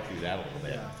 Talk through that a little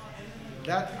bit.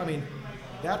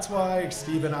 That's why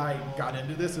Steve and I got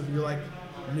into this. If you're like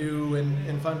new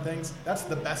and fun things, that's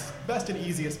the best and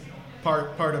easiest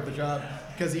part of the job,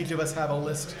 because each of us have a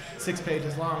list 6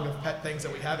 pages long of pet things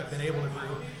that we haven't been able to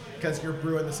brew, because you're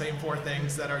brewing the same 4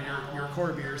 things that are your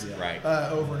core beers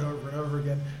over and over and over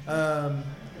again,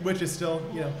 which is still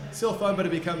fun, but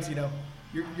it becomes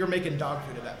you're making dog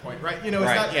food at that point, right? It's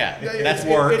not, that's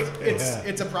work.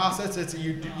 It's a process. It's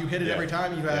you hit it every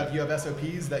time. You have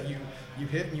SOPs that you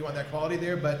hit, and you want that quality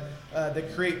there. But the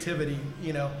creativity,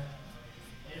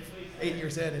 8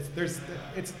 years in,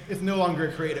 it's no longer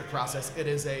a creative process. It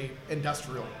is a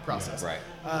industrial process. Right.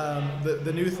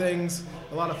 The new things,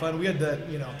 a lot of fun. We had the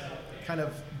kind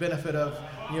of benefit of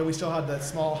we still had the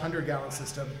small 100-gallon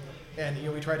system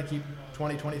And we try to keep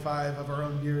 20, 25 of our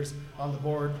own beers on the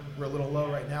board. We're a little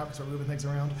low right now because we're moving things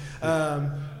around.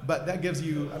 But that gives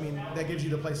you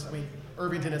the place. I mean,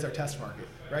 Irvington is our test market,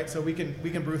 right? So we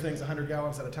can brew things 100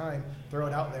 gallons at a time, throw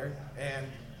it out there, and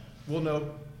we'll know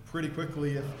pretty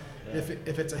quickly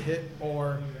if it's a hit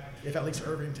or if at least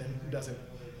Irvington doesn't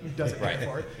right. pay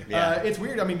for it. Yeah. It's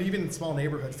weird. I mean, even in small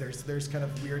neighborhoods, there's kind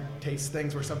of weird taste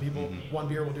things where some people one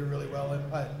beer will do really well.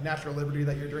 And Natural Liberty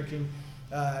that you're drinking,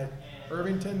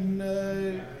 Irvington,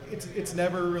 it's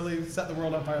never really set the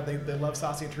world on fire. They love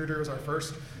Saucy Intruder as our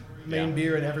first main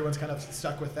beer, and everyone's kind of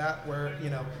stuck with that. Where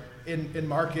in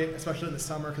market, especially in the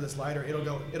summer because it's lighter, it'll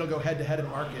go head to head in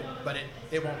market, but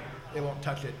it won't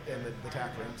touch it in the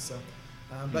tap room. So,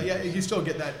 but yeah, you still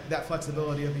get that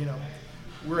flexibility of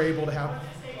we're able to have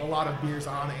a lot of beers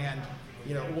on, and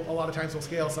a lot of times we'll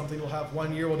scale something. We'll have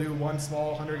 1 year we'll do one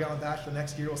small 100-gallon batch. The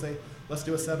next year we'll say let's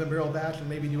do a 7-barrel batch and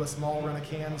maybe do a small run of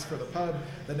cans for the pub.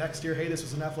 The next year, hey, this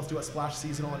was enough. Let's do a splash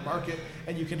seasonal and market,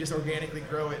 and you can just organically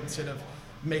grow it instead of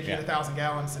making 1,000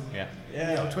 gallons and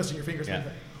twisting your fingers. Yeah.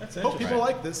 That's Hope people interesting.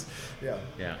 like this. Yeah.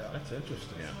 That's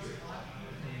interesting.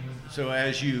 So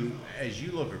as you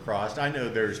look across, I know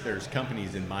there's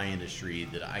companies in my industry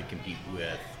that I compete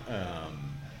with,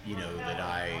 that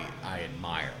I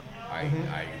admire.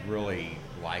 I really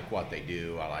like what they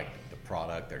do. I like the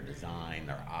product, their design,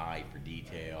 their eye for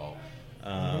detail.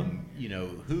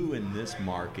 Who in this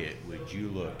market would you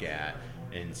look at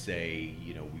and say,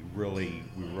 we really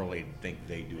think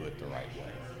they do it the right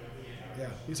way? Yeah,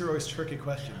 these are always tricky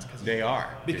questions. They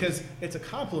are. Because it's a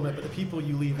compliment, but the people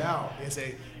you leave out is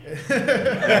a... so you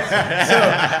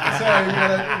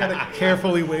gotta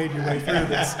carefully wade your way through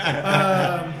this.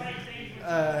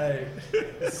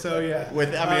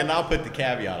 And I'll put the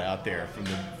caveat out there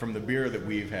from the beer that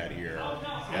we've had here.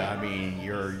 I mean,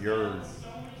 you're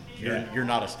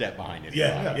not a step behind it.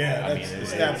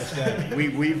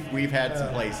 We've had some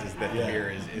places that the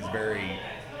beer is very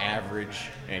average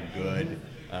and good.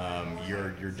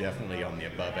 You're definitely on the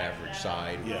above average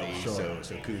side with these, so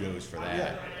kudos for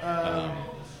that.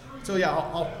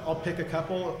 I'll pick a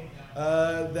couple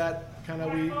that kind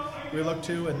of we look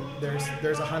to, and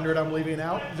there's 100 I'm leaving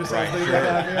out. Just right, as sure.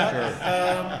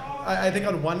 I think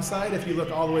on one side, if you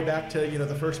look all the way back to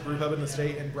the first brew pub in the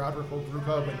state and Broad Ripple Brew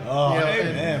Pub, and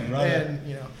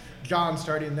John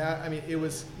starting that. I mean, it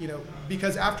was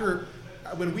because after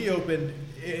when we opened,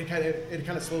 it kind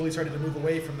of slowly started to move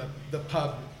away from the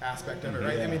pub aspect of it,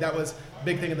 right? Yeah. I mean, that was a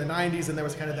big thing in the 90s, and there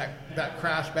was kind of that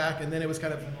crash back, and then it was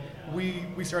kind of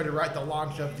we started right at the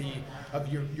launch of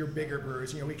your bigger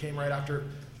brews. We came right after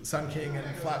Sun King and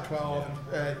Flat 12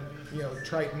 and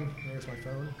Triton. There's my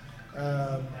phone.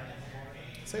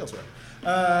 Sales rep.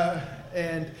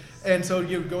 And so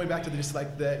going back to just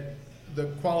like the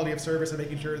quality of service and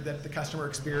making sure that the customer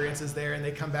experience is there and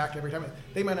they come back every time.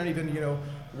 They might not even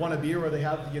want a beer, or they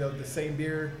have the same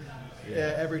beer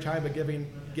every time, but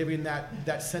giving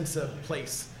that sense of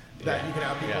place that you can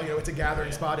have people. It's a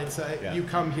gathering spot. It's you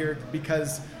come here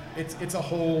because it's the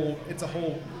whole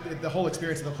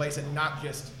experience of the place, and not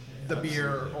just the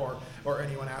beer or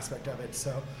any one aspect of it.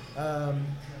 So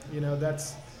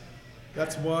that's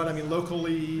one. I mean,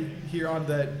 locally here on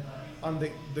the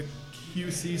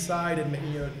QC side and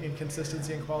in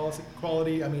consistency and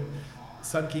quality. I mean,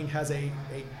 Sun King has a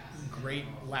great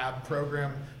lab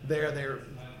program there. Their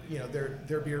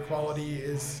beer quality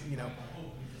is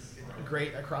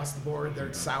great across the board.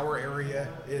 Their sour area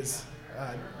is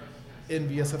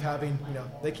envious of having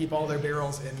they keep all their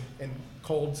barrels in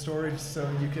cold storage, so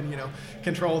you can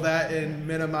control that and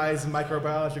minimize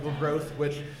microbiological growth,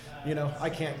 which I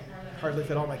can't hardly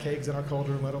fit all my kegs in our cold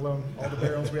room, let alone all the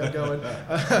barrels we have going.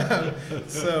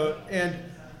 So and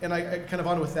I kind of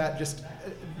on with that, just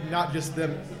not just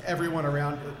them, everyone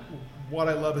around. What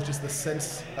I love is just the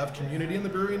sense of community in the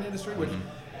brewing industry, which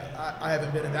I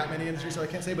haven't been in that many industries, so I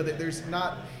can't say, but it's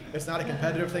not a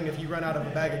competitive thing. If you run out of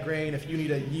a bag of grain, if you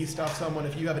need a yeast off someone,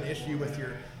 if you have an issue with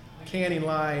your canning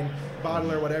line,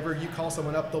 bottler, whatever, you call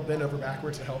someone up, they'll bend over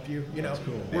backwards to help you. That's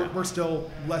cool. We're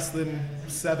still less than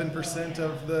 7%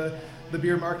 of the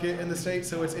beer market in the state,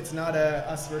 so it's not a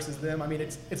us versus them. I mean,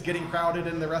 it's getting crowded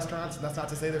in the restaurants, and that's not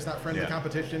to say there's not friendly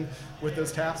competition with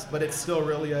those taps, but it's still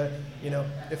really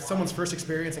if someone's first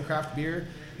experience in craft beer,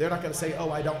 they're not going to say,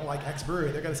 oh, I don't like X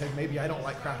brewery. They're going to say, maybe I don't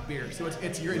like craft beer. So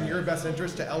it's in your best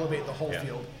interest to elevate the whole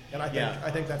field, and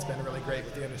I think that's been really great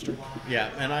with the industry. Yeah,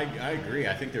 and I agree.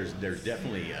 I think there's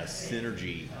definitely a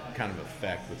synergy kind of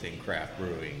effect within craft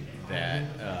brewing that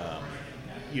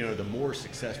the more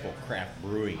successful craft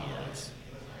brewing is,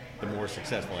 the more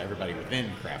successful everybody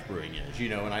within craft brewing is,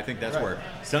 and I think that's Right. where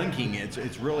Sun King,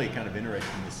 it's really kind of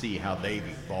interesting to see how they've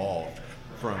evolved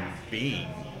from being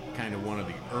kind of one of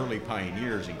the early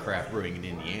pioneers in craft brewing in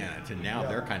Indiana to now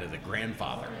they're kind of the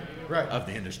grandfather Right. of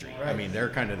the industry. Right. I mean, they're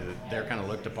kind of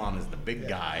looked upon as the big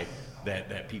guy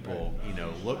that people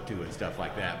look to and stuff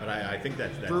like that. But I think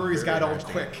that's Breweries very got old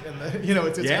interesting. quick, and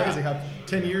it's Yeah. crazy how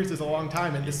 10 years is a long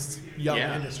time in this young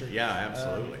Yeah, industry. yeah,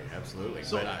 absolutely.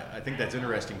 So- But I think that's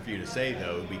interesting for you to say,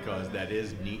 though, because that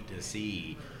is neat to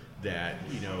see that,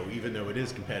 even though it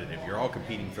is competitive, you're all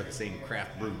competing for the same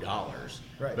craft brew dollars,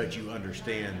 Right. but you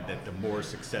understand that the more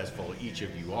successful each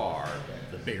of you are,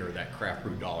 the bigger that craft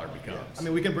brew dollar becomes. I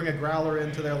mean, we can bring a growler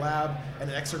into their lab and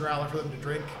an extra growler for them to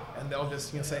drink, and they'll just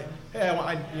say, "Hey,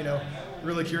 I'm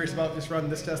really curious about just run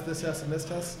this test, and this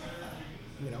test."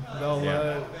 They'll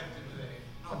Yeah.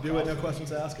 do it, no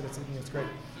questions asked, and it's great.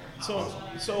 So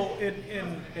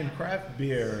in craft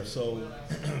beer, so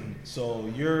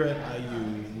you're at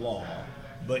IU Law,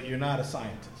 but you're not a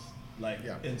scientist,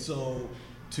 Yeah. and so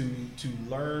to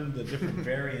learn the different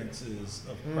variances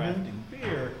of crafting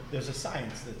beer, there's a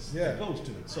science that goes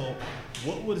to it. So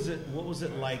what was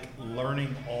it like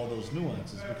learning all those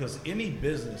nuances? Because any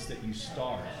business that you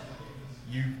start,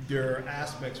 there are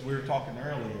aspects we were talking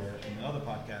earlier in the other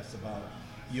podcasts about.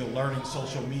 Learning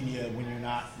social media when you're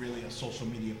not really a social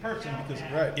media person, because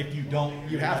Right. if you don't,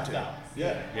 You you're have left to. out.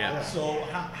 Yeah. So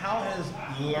how has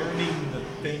learning the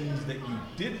things that you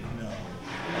didn't know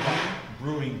about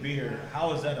brewing beer,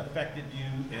 how has that affected you,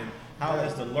 and how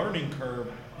has the learning curve,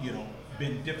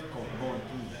 been difficult going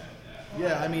through that?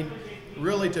 Yeah, I mean,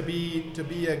 really to be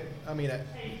a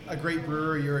great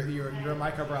brewer, you're a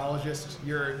microbiologist,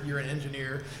 you're an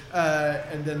engineer,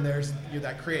 and then there's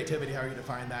that creativity, how you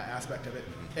define that aspect of it.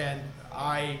 And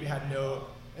I had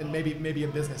and maybe a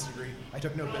business degree. I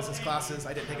took no business classes.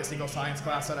 I didn't take a single science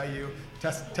class at IU.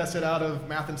 Tested out of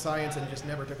math and science and just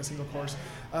never took a single course.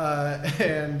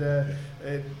 And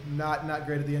not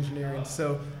great at the engineering.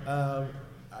 So I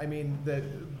mean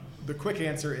the quick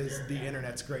answer is the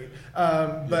internet's great.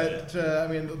 But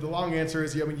the long answer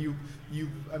is you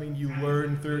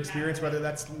learn through experience, whether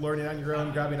that's learning on your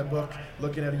own, grabbing a book,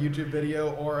 looking at a YouTube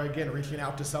video, or again reaching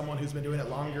out to someone who's been doing it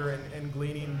longer and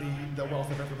gleaning the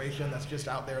wealth of information that's just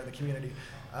out there in the community.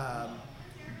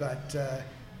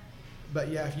 But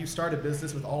yeah, if you start a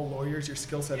business with all lawyers, your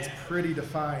skill set is pretty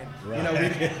defined.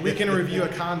 Right. We can review a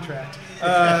contract,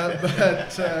 but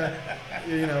the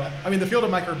field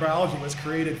of microbiology was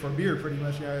created for beer, pretty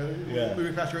much.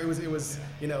 Louis Pasteur, it was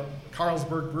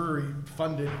Carlsberg Brewery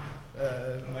funded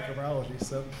microbiology.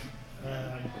 So,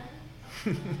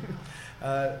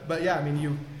 but yeah,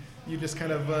 you just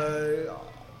kind of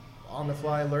on the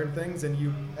fly learn things, and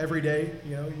you every day,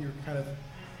 you kind of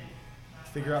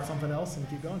figure out something else and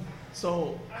keep going.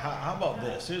 So how about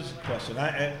this? Here's a question.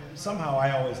 Somehow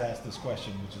I always ask this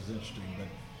question, which is interesting. But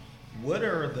what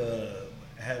are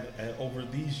over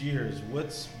these years?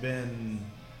 What's been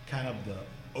kind of the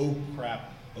oh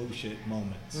crap, oh shit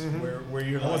moments where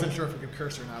you're I wasn't sure if you could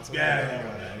curse or not. So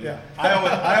Yeah.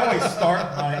 I always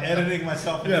start by editing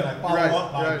myself and then I follow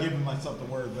up by giving myself the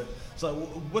word. But so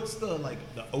what's the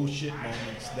oh shit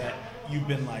moments that you've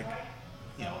been like,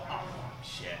 oh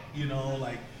shit,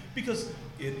 because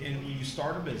when you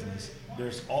start a business,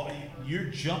 you're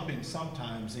jumping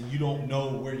sometimes and you don't know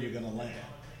where you're gonna land.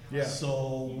 Yeah.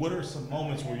 So what are some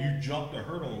moments where you jumped a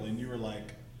hurdle and you were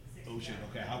like, oh shit,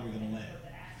 okay, how are we gonna land?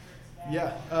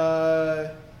 Yeah.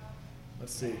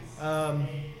 Let's see.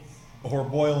 Or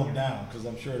boil them down, because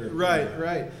I'm sure. Right.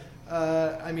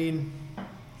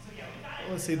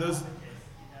 Let's see those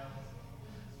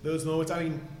moments.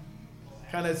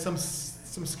 Kind of some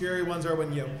scary ones are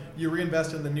when you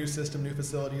reinvest in the new system, new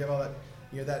facility, you have all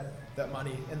that that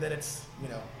money, and then it's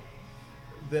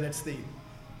the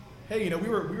hey, we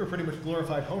were pretty much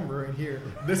glorified home brewing here.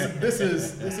 This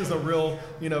is a real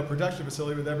production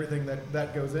facility with everything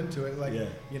that goes into it.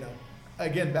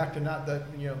 Again, back to not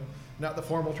the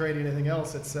formal training, anything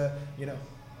else. It's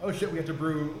oh shit, we have to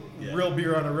brew real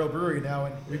beer on a real brewery now,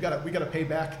 and we got to pay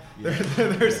back. Yeah.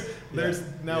 There's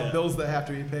now bills that have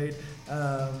to be paid.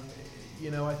 I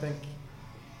think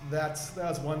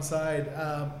that's one side.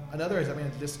 Another is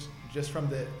just from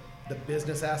the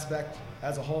business aspect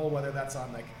as a whole, whether that's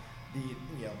on the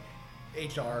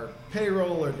HR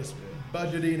payroll or just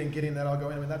budgeting and getting that all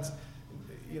going. That's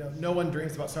no one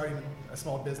dreams about starting a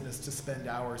small business to spend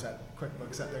hours at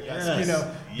QuickBooks at their desk,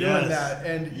 doing that,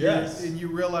 and you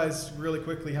realize really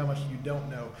quickly how much you don't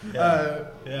know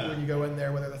when you go in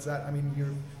there. Whether that's that,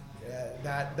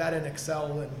 that in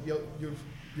Excel, and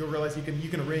you'll realize you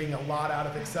can wring a lot out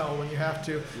of Excel when you have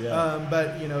to. Yeah.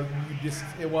 But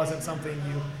it wasn't something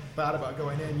you thought about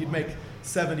going in. You'd make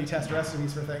 70 test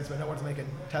recipes for things, but no one's making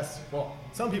tests. Well,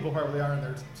 some people probably are, and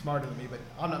they're smarter than me, but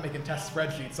I'm not making test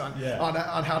spreadsheets on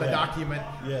how to document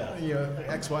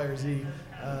X, Y, or Z.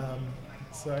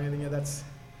 So I think that's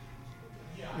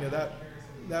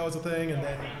that was a thing, and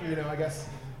then I guess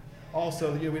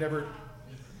also we never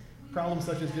problems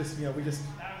such as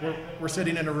we're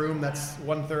sitting in a room that's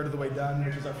 1/3 of the way done,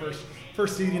 which is our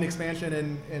first seating expansion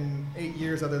in 8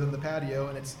 years, other than the patio,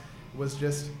 and was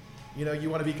just you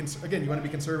want to be you want to be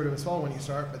conservative as well when you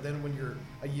start, but then when you're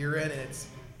a year in and it's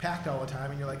packed all the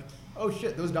time, and you're like, oh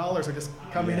shit, those dollars are just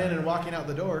coming in and walking out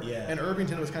the door. Yeah. And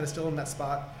Irvington was kind of still in that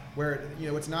spot where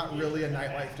it's not really a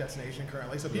nightlife destination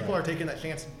currently, so people are taking that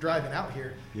chance driving out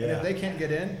here. Yeah. And if they can't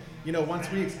get in, once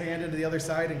we expand into the other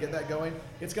side and get that going,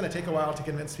 it's going to take a while to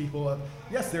convince people of,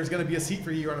 yes, there's going to be a seat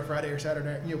for you on a Friday or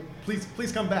Saturday.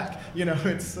 Please come back.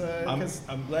 It's.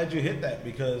 I'm glad you hit that,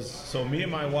 because so me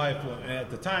and my wife, at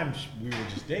the time we were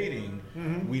just dating,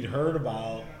 we'd heard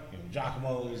about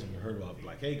Giacomo's, and we heard about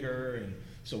Black Acre, and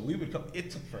so we would come. It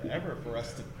took forever for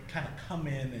us to kind of come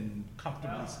in and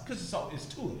comfortably, because it's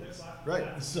two of us,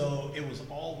 right? So it was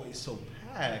always so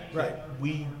packed, right? That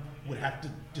we would have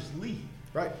to just leave,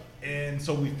 right? And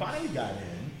so we finally got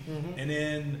in, and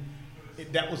then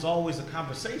that was always a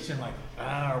conversation, like,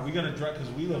 are we gonna drive?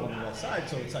 Because we live on the west side,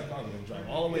 so it's like, oh, we're gonna drive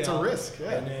all the way out. It's a risk,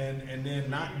 yeah. And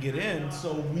then not get in.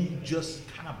 So we just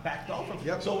kind of backed off of it.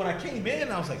 Yep. So when I came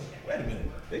in, I was like, wait a minute,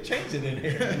 they changed it in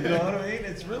here. You know what I mean?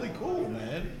 It's really cool,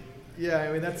 man. Yeah,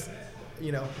 I mean that's,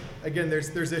 again,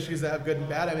 there's issues that have good and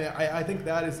bad. I mean, I think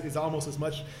that is almost as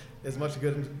much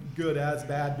good as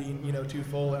bad being too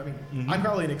full. I mean, I'm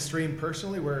probably an extreme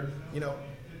personally where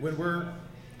when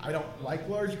I don't like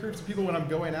large groups of people when I'm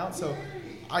going out, so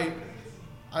I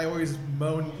always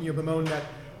bemoan that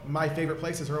my favorite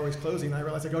places are always closing. I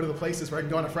realize I go to the places where I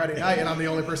can go on a Friday night and I'm the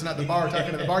only person at the bar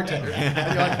talking to the bartender. And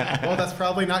you're like, well, that's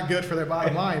probably not good for their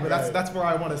bottom line, but that's where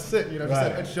I want to sit.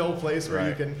 Just a chill place where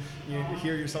you can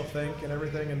hear yourself think and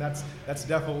everything. And that's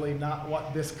definitely not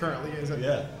what this currently is at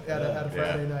a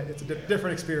Friday night. It's a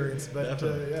different experience, but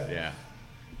Yeah.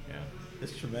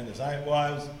 It's tremendous. I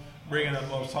was bringing up,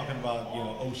 I was talking about,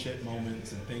 oh shit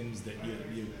moments and things that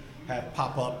you have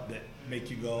pop up that make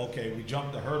you go, okay, we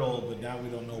jumped the hurdle, but now we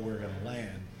don't know where we're going to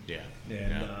land. Yeah.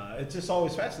 And it's just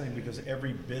always fascinating, because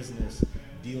every business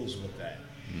deals with that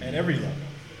at every level,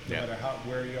 no matter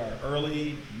where you are,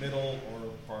 early, middle,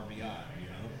 or far beyond.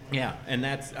 Yeah, and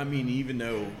that's, even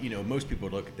though, most people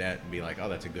look at that and be like, oh,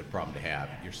 that's a good problem to have.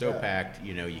 You're so packed,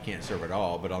 you can't serve it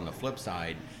all. But on the flip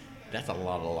side, that's a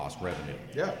lot of lost revenue.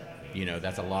 Yeah.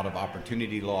 That's a lot of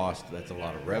opportunity lost. That's a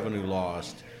lot of revenue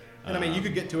lost. And you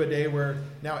could get to a day where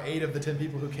now 8 of the 10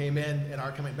 people who came in and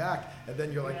are coming back, and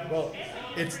then you're like, well,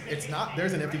 it's not,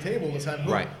 there's an empty table this time.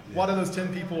 Right. What are those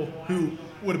 10 people who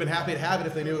would have been happy to have it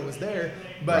if they knew it was there?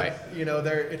 But,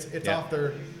 it's off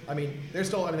their,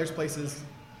 there's places,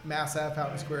 Mass Ave,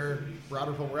 Fountain Square,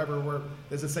 Robertville, wherever, where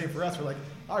there's the same for us. We're like,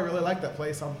 oh, I really like that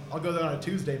place. I'll go there on a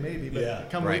Tuesday maybe,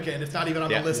 but come weekend, it's not even on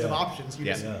the list of options. You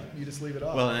just leave it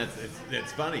off. Well, and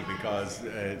it's funny because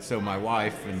so my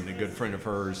wife and a good friend of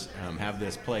hers have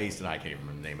this place, and I can't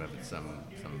remember the name of it, some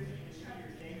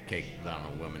cake, I don't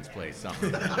know, women's place,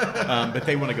 something. But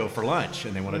they want to go for lunch,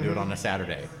 and they want to do it on a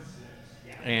Saturday.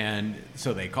 And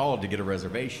so they called to get a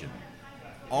reservation.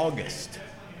 August.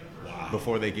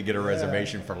 Before they could get a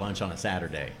reservation for lunch on a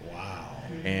Saturday. Wow.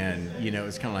 And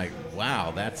it's kind of like,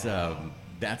 wow, that's kind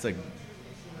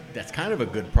of a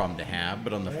good problem to have.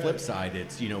 But on the flip side,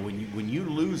 it's when you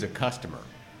lose a customer,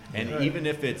 and even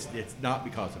if it's not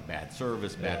because of bad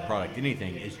service, bad product,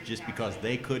 anything, it's just because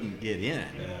they couldn't get in.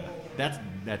 That's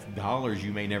dollars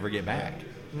you may never get back.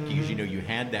 Because you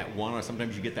had that one, or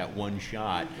sometimes you get that one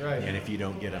shot, and if you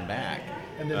don't get them back,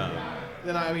 and then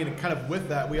kind of with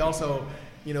that, we also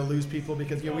lose people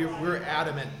because we were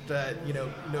adamant that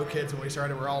no kids when we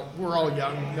started. We're all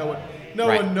young.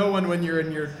 No one when you're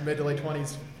in your mid to late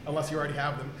 20s, unless you already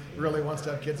have them, really wants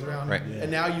to have kids around. Right. And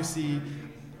now you see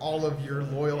all of your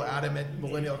loyal, adamant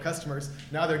millennial customers.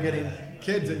 Now they're getting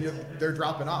kids and they're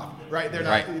dropping off. Right? They're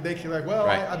not. They can like, well,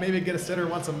 I maybe get a sitter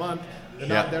once a month.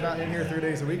 They're not in here 3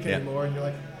 days a week anymore. And you're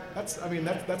like, that's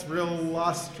real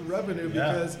lost revenue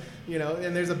because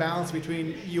and there's a balance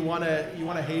between you want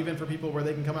a haven for people where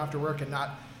they can come after work and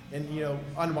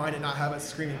unwind and not have a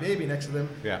screaming baby next to them,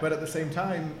 but at the same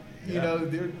time you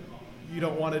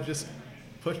don't want to just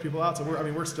push people out. So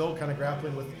we're still kind of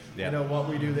grappling with Yeah. you know what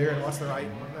we do there and what's the right.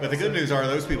 But the good news are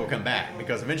those people come back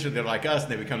because eventually they're like us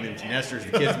and they become empty nesters.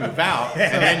 The kids move out,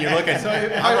 and then you look at.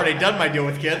 I've already done my deal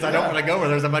with kids. I don't want to go where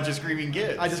there's a bunch of screaming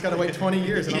kids. I just got to wait 20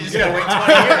 years. And You I'm just good. gotta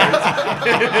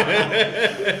wait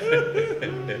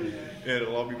 20 years.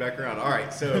 It'll all be back around. All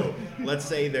right, so let's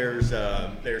say there's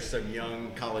some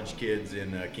young college kids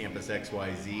in Campus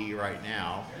XYZ right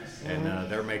now, and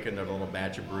they're making their little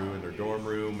batch of brew in their dorm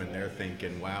room, and they're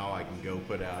thinking, "Wow, I can go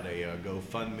put out a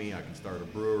GoFundMe. I can start a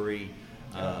brewery."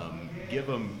 Give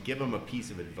them a piece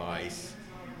of advice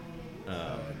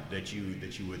that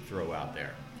you would throw out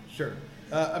there. Sure.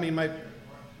 I mean, my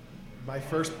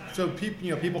first, so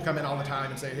people come in all the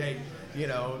time and say, hey, you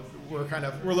know,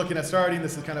 we're looking at starting.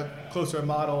 This is kind of close to a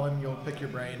model, and you'll pick your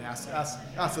brain, ask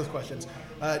those questions.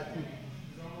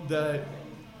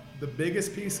 The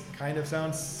biggest piece kind of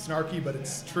sounds snarky, but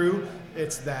it's true.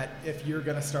 It's that if you're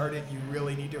going to start it, you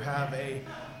really need to have a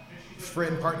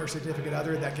friend, partner, significant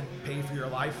other that can pay for your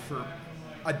life for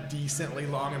a decently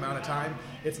long amount of time.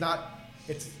 It's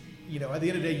you know, at the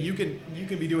end of the day, you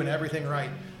can be doing everything right,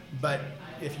 but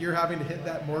if you're having to hit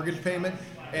that mortgage payment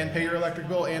and pay your electric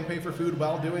bill and pay for food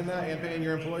while doing that and paying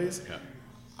your employees, yeah.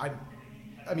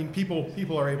 I mean,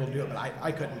 people are able to do it, but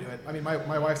I couldn't do it. I mean,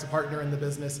 my wife's a partner in the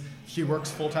business. She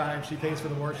works full time. She pays for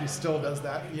the mortgage. She still does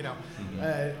that. You know,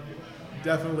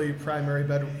 definitely primary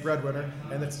breadwinner,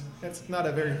 and it's not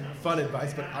a very fun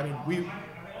advice. But I mean,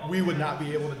 we would not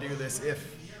be able to do this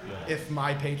if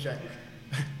my paycheck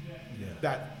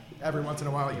that every once in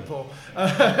a while you pull,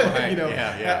 Right. you know,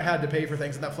 Yeah. had to pay for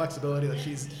things, and that flexibility that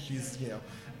she's you know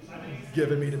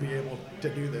given me to be able to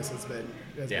do this has been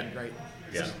great.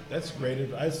 Yeah. That's great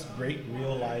advice. Great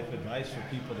real life advice for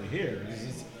people to hear.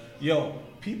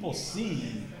 People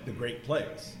see the great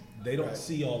place. They don't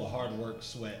see all the hard work,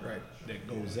 sweat that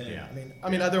goes in. Yeah. I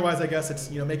mean, otherwise, I guess it's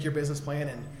make your business plan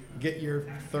and get your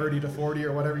 30 to 40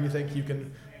 or whatever you think you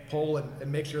can pull,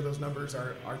 and make sure those numbers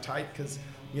are tight, because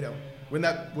when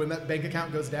that bank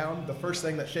account goes down, the first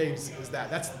thing that shaves is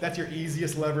that's your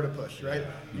easiest lever to push, right?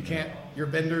 You can't, your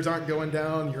vendors aren't going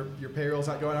down, your payroll's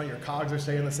not going down, your COGS are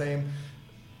staying the same.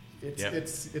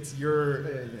 It's your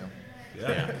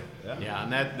Yeah,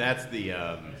 and that's the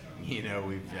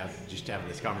we've just having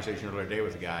this conversation the other day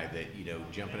with a guy that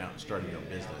jumping out and starting your own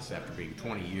business after being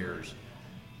 20 years,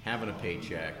 having a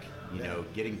paycheck,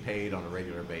 getting paid on a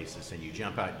regular basis, and you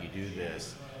jump out and you do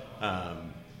this.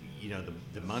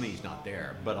 The money's not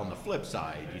there. But on the flip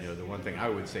side, the one thing I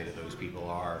would say to those people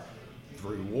are the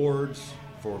rewards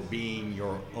for being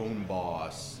your own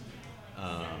boss.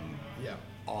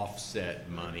 Offset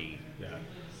money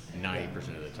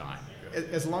 90% of the time.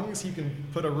 As long as you can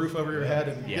put a roof over your head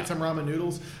and get some ramen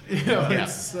noodles,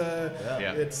 it's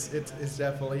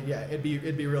definitely it'd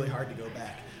be really hard to go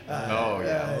back.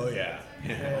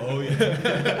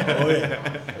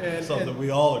 Something we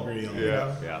all agree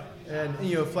on. And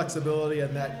flexibility,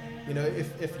 and that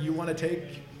if you want to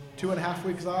take 2.5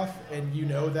 weeks off and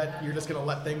that you're just going to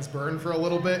let things burn for a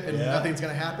little bit and nothing's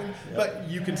going to happen, but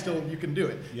you can do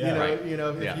it.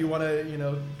 If you want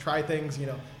to try things,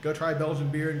 go try Belgian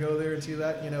beer and go there and see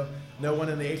that. No one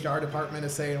in the HR department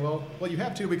is saying, well, you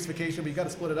have 2 weeks vacation, but you got to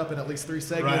split it up in at least 3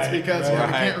 segments because we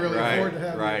can't really afford to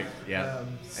have it. Yeah.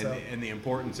 And the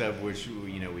importance of which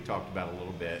we talked about a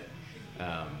little bit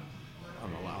on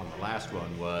the last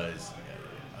one was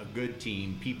a good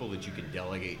team, people that you can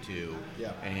delegate to,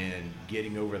 and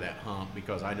getting over that hump,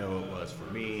 because I know it was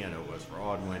for me, I know it was for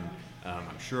Audwin,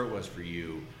 I'm sure it was for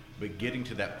you, but getting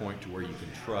to that point to where you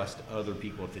can trust other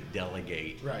people to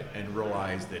delegate and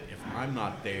realize that if I'm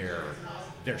not there,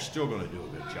 they're still going to do a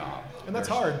good job. And that's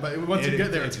hard, but once you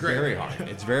get there, it's great. Very hard.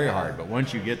 It's very hard, but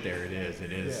once you get there, it is.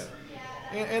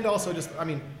 Yeah. And also just,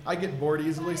 I get bored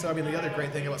easily, so the other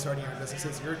great thing about starting your business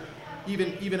is you're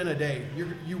even in a day,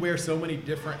 you wear so many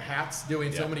different hats,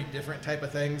 doing so many different type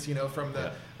of things. From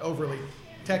the overly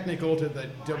technical to the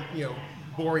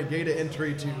boring data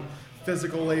entry to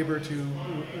physical labor to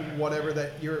whatever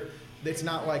that it's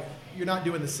not like you're not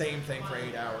doing the same thing for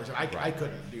 8 hours. I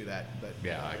couldn't do that, but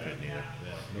I couldn't either.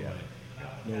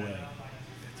 No way.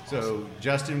 So,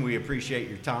 Justin, we appreciate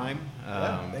your time.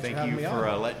 Thank you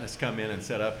for letting us come in and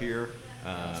set up here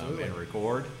and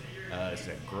record. It's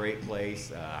a great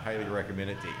place. I highly recommend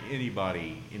it to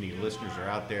anybody. Any listeners are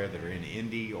out there that are in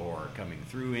Indy or coming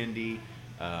through Indy.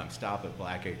 Stop at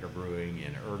Blackacre Brewing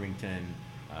in Irvington.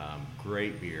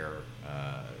 Great beer.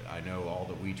 I know all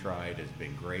that we tried has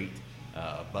been great,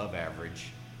 above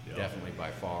average, definitely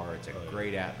by far. It's a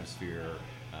great atmosphere.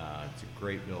 It's a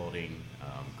great building,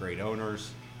 great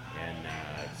owners, and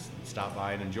stop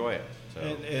by and enjoy it. So.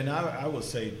 And I will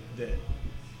say that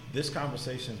this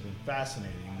conversation has been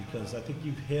fascinating because I think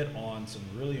you've hit on some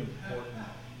really important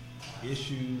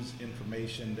issues,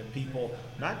 information that people,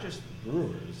 not just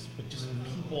brewers, but just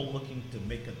people looking to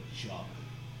make a jump,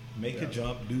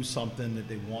 do something that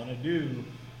they want to do,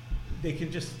 they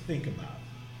can just think about.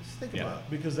 Just think about it,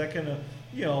 because that kind of,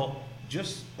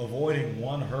 just avoiding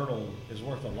one hurdle is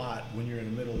worth a lot when you're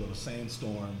in the middle of a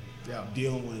sandstorm,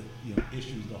 dealing with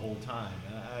issues the whole time.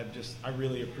 And I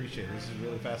really appreciate it. This is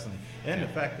really fascinating. And the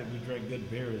fact that we drink good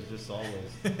beer is just always,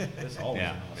 it's always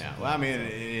Yeah, an awesome yeah. thing. Well, I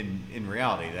mean, in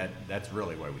reality, that's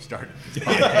really why we started this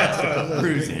podcast,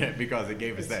 Brews in it, because it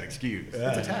gave us that excuse.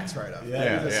 It's a tax write-off.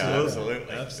 Yeah,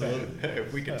 absolutely. Absolutely.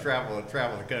 If we could travel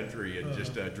the country and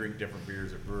just drink different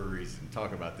beers at breweries and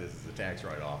talk about this as a tax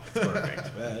write-off, it's perfect.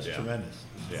 Yeah, that's tremendous.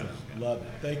 Yeah. Love it.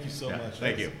 Thank you so Yeah, much.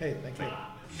 thank you. Hey, thank you.